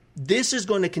 this is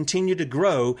going to continue to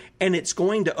grow, and it's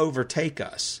going to overtake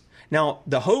us. Now,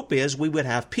 the hope is we would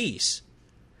have peace.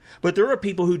 But there are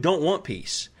people who don't want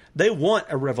peace. They want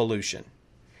a revolution.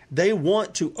 They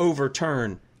want to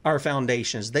overturn our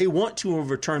foundations. They want to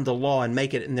overturn the law and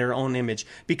make it in their own image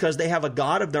because they have a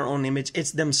God of their own image.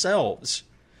 It's themselves.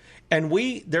 And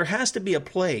there has to be a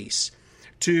place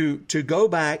to go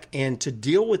back and to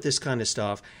deal with this kind of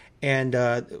stuff. And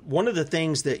one of the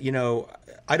things that,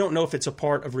 I don't know if it's a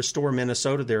part of Restore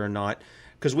Minnesota there or not,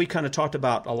 because we kind of talked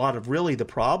about a lot of really the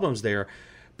problems there.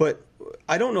 But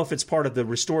I don't know if it's part of the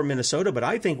Restore Minnesota, but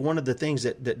I think one of the things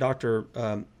that Dr.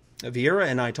 Vieira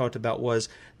and I talked about was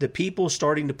the people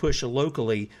starting to push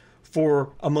locally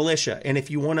for a militia. And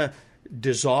if you want to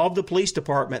dissolve the police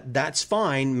department, that's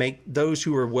fine. Make those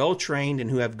who are well-trained and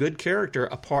who have good character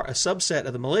a subset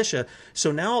of the militia.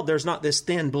 So now there's not this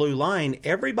thin blue line.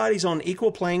 Everybody's on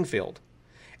equal playing field,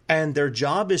 and their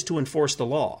job is to enforce the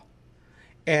law.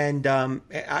 And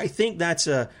I think that's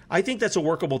a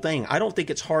workable thing. I don't think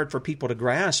it's hard for people to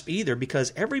grasp either,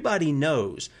 because everybody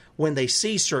knows when they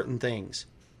see certain things.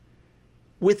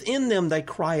 Within them, they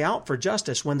cry out for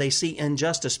justice when they see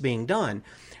injustice being done.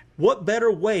 What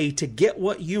better way to get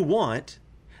what you want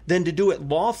than to do it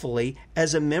lawfully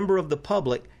as a member of the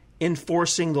public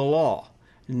enforcing the law?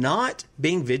 Not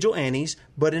being vigilantes,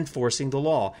 but enforcing the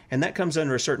law. And that comes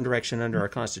under a certain direction under our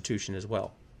Constitution as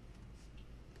well.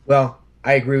 Well,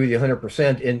 I agree with you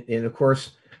 100%. And of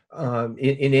course,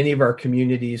 in any of our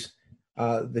communities,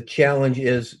 the challenge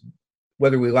is,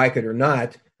 whether we like it or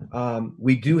not,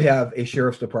 we do have a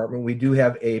sheriff's department. We do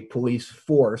have a police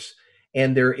force,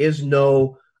 and there is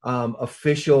no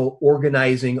official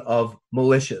organizing of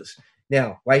militias.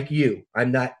 Now, like you,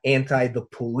 I'm not anti the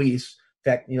police.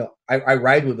 In fact, I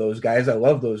ride with those guys. I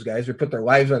love those guys. They put their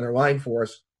lives on their line for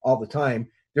us all the time.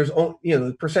 There's,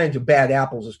 the percentage of bad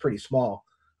apples is pretty small.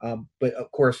 But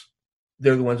of course,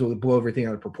 they're the ones who would blow everything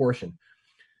out of proportion.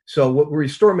 So what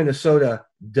Restore Minnesota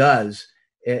does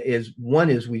is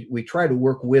we try to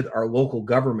work with our local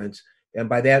governments and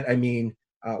by that I mean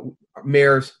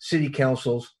mayors, city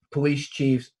councils, police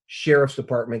chiefs, sheriff's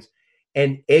departments,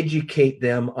 and educate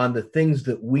them on the things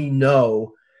that we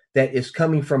know that is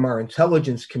coming from our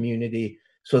intelligence community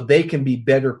so they can be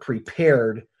better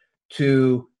prepared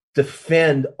to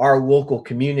defend our local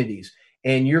communities.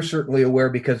 And you're certainly aware,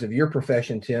 because of your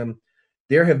profession, Tim,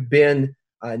 there have been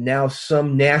now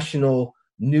some national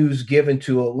news given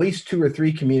to at least 2 or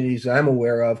 3 communities I'm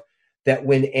aware of, that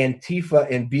when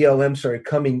Antifa and BLM started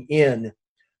coming in,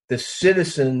 the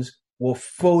citizens were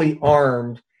fully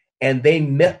armed, and they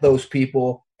met those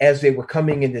people as they were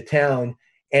coming into town,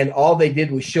 and all they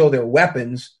did was show their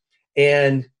weapons,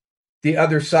 and the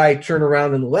other side turned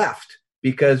around and left,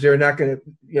 because they're not going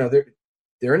to,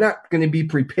 they're not going to be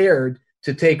prepared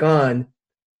to take on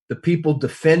the people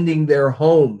defending their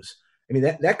homes. I mean,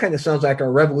 that kind of sounds like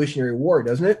our Revolutionary War,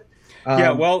 doesn't it?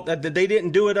 Yeah, well, they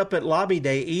didn't do it up at Lobby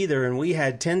Day either, and we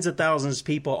had tens of thousands of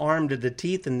people armed to the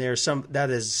teeth in there.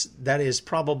 That is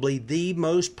probably the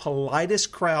most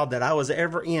politest crowd that I was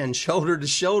ever in, shoulder to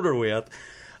shoulder with,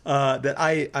 that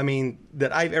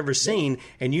I've ever seen.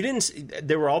 And you didn't.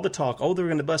 There were all the talk. Oh, they're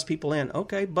going to bust people in.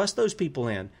 Okay, bust those people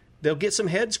in. They'll get some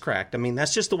heads cracked. I mean,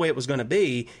 that's just the way it was going to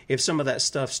be if some of that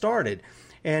stuff started.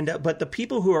 And but the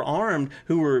people who are armed,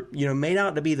 who were made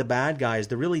out to be the bad guys,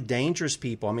 the really dangerous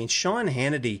people. I mean, Sean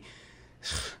Hannity,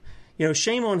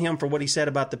 shame on him for what he said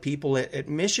about the people at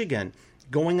Michigan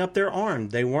going up there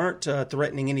armed. They weren't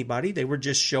threatening anybody. They were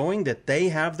just showing that they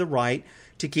have the right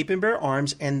to keep and bear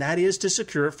arms, and that is to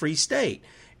secure a free state.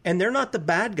 And they're not the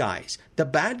bad guys. The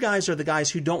bad guys are the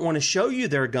guys who don't want to show you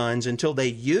their guns until they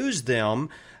use them,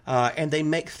 and they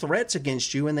make threats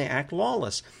against you, and they act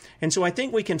lawless. And so I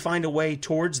think we can find a way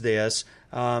towards this,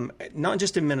 not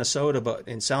just in Minnesota, but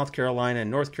in South Carolina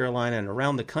and North Carolina and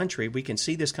around the country. We can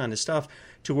see this kind of stuff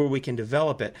to where we can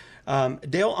develop it.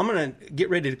 Dale, I'm going to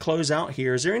get ready to close out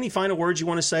here. Is there any final words you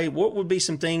want to say? What would be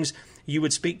some things you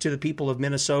would speak to the people of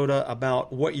Minnesota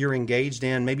about what you're engaged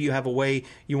in? Maybe you have a way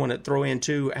you want to throw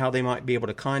into how they might be able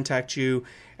to contact you.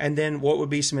 And then what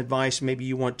would be some advice maybe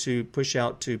you want to push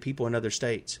out to people in other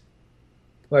states?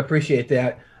 Well, I appreciate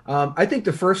that. I think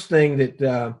the first thing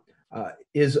that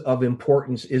is of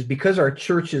importance is, because our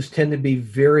churches tend to be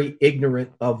very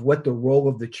ignorant of what the role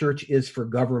of the church is for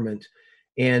government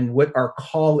and what our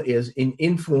call is in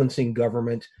influencing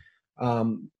government,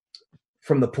 from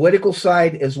the political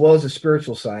side as well as the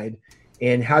spiritual side,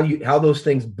 and how those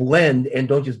things blend and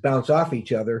don't just bounce off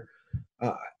each other.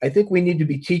 I think we need to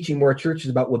be teaching more churches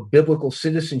about what biblical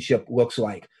citizenship looks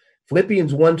like.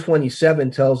 Philippians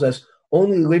 1:27 tells us,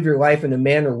 only live your life in a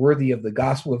manner worthy of the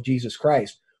gospel of Jesus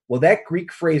Christ. Well, that Greek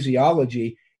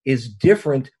phraseology is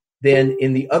different than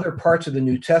in the other parts of the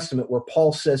New Testament, where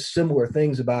Paul says similar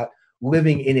things about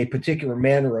living in a particular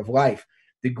manner of life.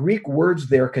 The Greek words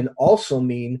there can also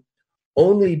mean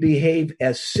only behave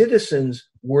as citizens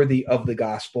worthy of the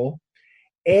gospel.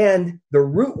 And the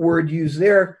root word used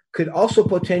there could also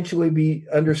potentially be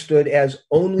understood as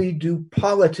only do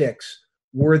politics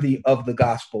worthy of the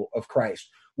gospel of Christ.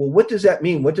 Well, what does that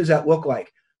mean? What does that look like?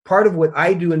 Part of what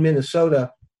I do in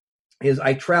Minnesota is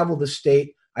I travel the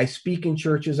state, I speak in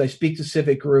churches, I speak to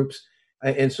civic groups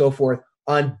and so forth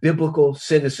on biblical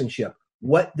citizenship.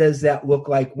 What does that look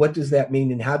like? What does that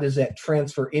mean? And how does that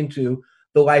transfer into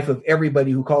the life of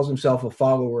everybody who calls himself a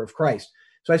follower of Christ?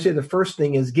 So I say the first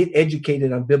thing is get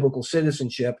educated on biblical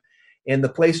citizenship. And the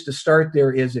place to start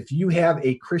there is, if you have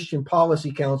a Christian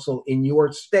Policy Council in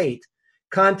your state,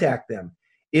 contact them.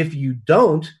 If you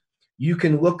don't, you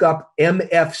can look up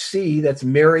MFC, that's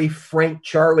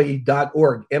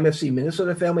MaryFrankCharlie.org, MFC,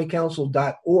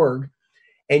 MinnesotaFamilyCouncil.org,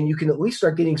 and you can at least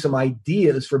start getting some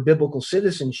ideas for biblical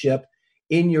citizenship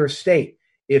in your state.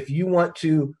 If you want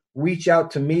to reach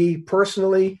out to me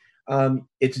personally,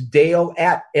 it's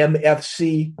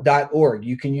Dale@MFC.org.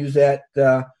 You can use that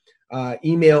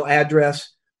email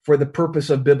address for the purpose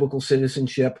of biblical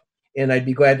citizenship, and I'd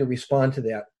be glad to respond to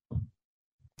that.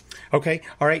 Okay.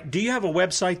 All right. Do you have a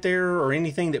website there or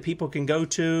anything that people can go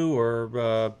to,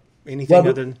 or anything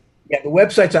other than? Yeah, the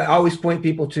websites I always point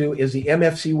people to is the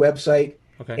MFC website.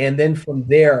 Okay. And then from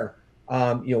there,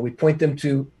 we point them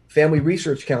to Family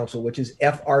Research Council, which is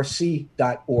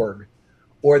FRC.org,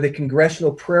 or the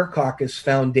Congressional Prayer Caucus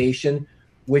Foundation,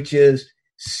 which is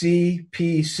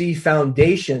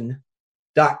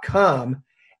CPCFoundation.com.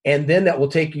 And then that will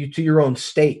take you to your own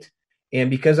state. And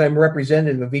because I'm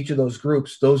representative of each of those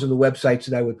groups, those are the websites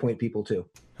that I would point people to.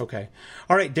 Okay.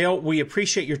 All right, Dale, we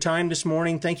appreciate your time this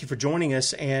morning. Thank you for joining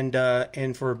us and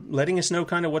for letting us know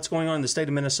kind of what's going on in the state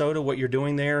of Minnesota, what you're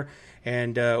doing there.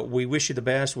 And we wish you the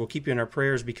best. We'll keep you in our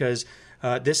prayers because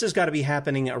This has got to be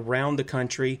happening around the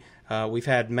country. We've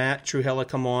had Matt Truhella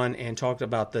come on and talked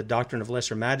about the doctrine of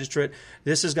lesser magistrate.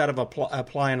 This has got to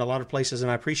apply in a lot of places,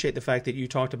 and I appreciate the fact that you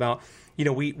talked about,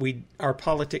 our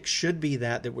politics should be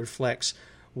that reflects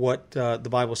what the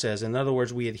Bible says. In other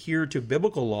words, we adhere to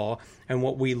biblical law and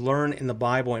what we learn in the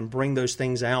Bible and bring those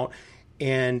things out.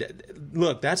 And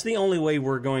look, that's the only way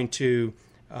we're going to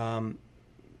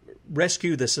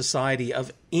rescue the society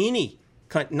of any,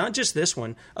 not just this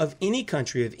one, of any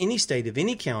country, of any state, of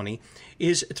any county,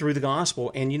 is through the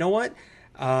gospel. And you know what?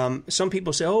 Some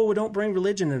people say, oh, well, don't bring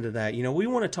religion into that. We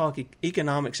want to talk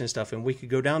economics and stuff, and we could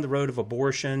go down the road of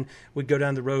abortion. We'd go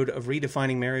down the road of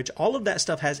redefining marriage. All of that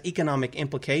stuff has economic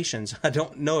implications. I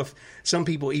don't know if some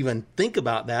people even think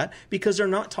about that because they're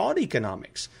not taught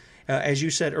economics, as you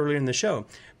said earlier in the show.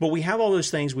 But we have all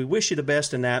those things. We wish you the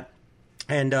best in that.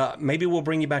 And maybe we'll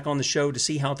bring you back on the show to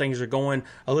see how things are going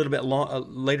a little bit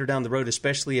later down the road,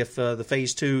 especially if the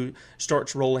Phase 2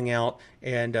 starts rolling out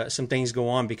and some things go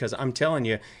on. Because I'm telling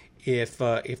you, if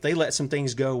they let some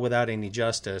things go without any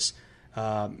justice,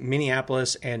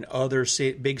 Minneapolis and other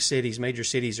big cities, major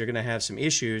cities, are going to have some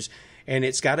issues. And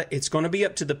it's going to be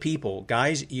up to the people.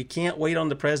 Guys, you can't wait on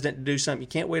the president to do something. You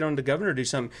can't wait on the governor to do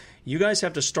something. You guys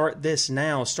have to start this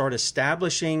now, start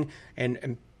establishing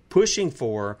and pushing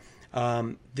for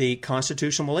the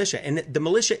constitutional militia. And the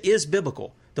militia is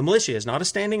biblical. The militia is not a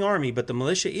standing army, but the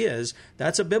militia is.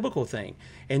 That's a biblical thing.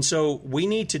 And so we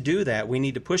need to do that. We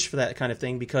need to push for that kind of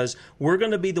thing because we're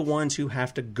going to be the ones who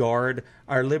have to guard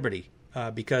our liberty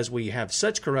because we have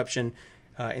such corruption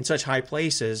in such high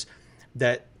places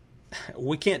that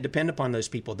we can't depend upon those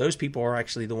people. Those people are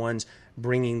actually the ones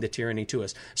bringing the tyranny to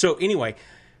us. So anyway,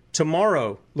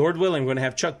 tomorrow, Lord willing, we're going to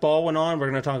have Chuck Baldwin on. We're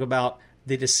going to talk about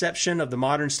the deception of the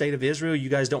modern state of Israel. You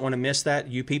guys don't want to miss that.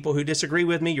 You people who disagree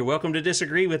with me, you're welcome to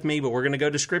disagree with me, but we're going to go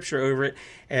to Scripture over it,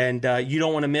 and you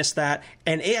don't want to miss that.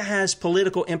 And it has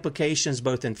political implications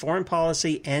both in foreign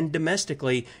policy and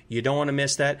domestically. You don't want to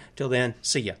miss that. Till then,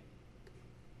 see ya.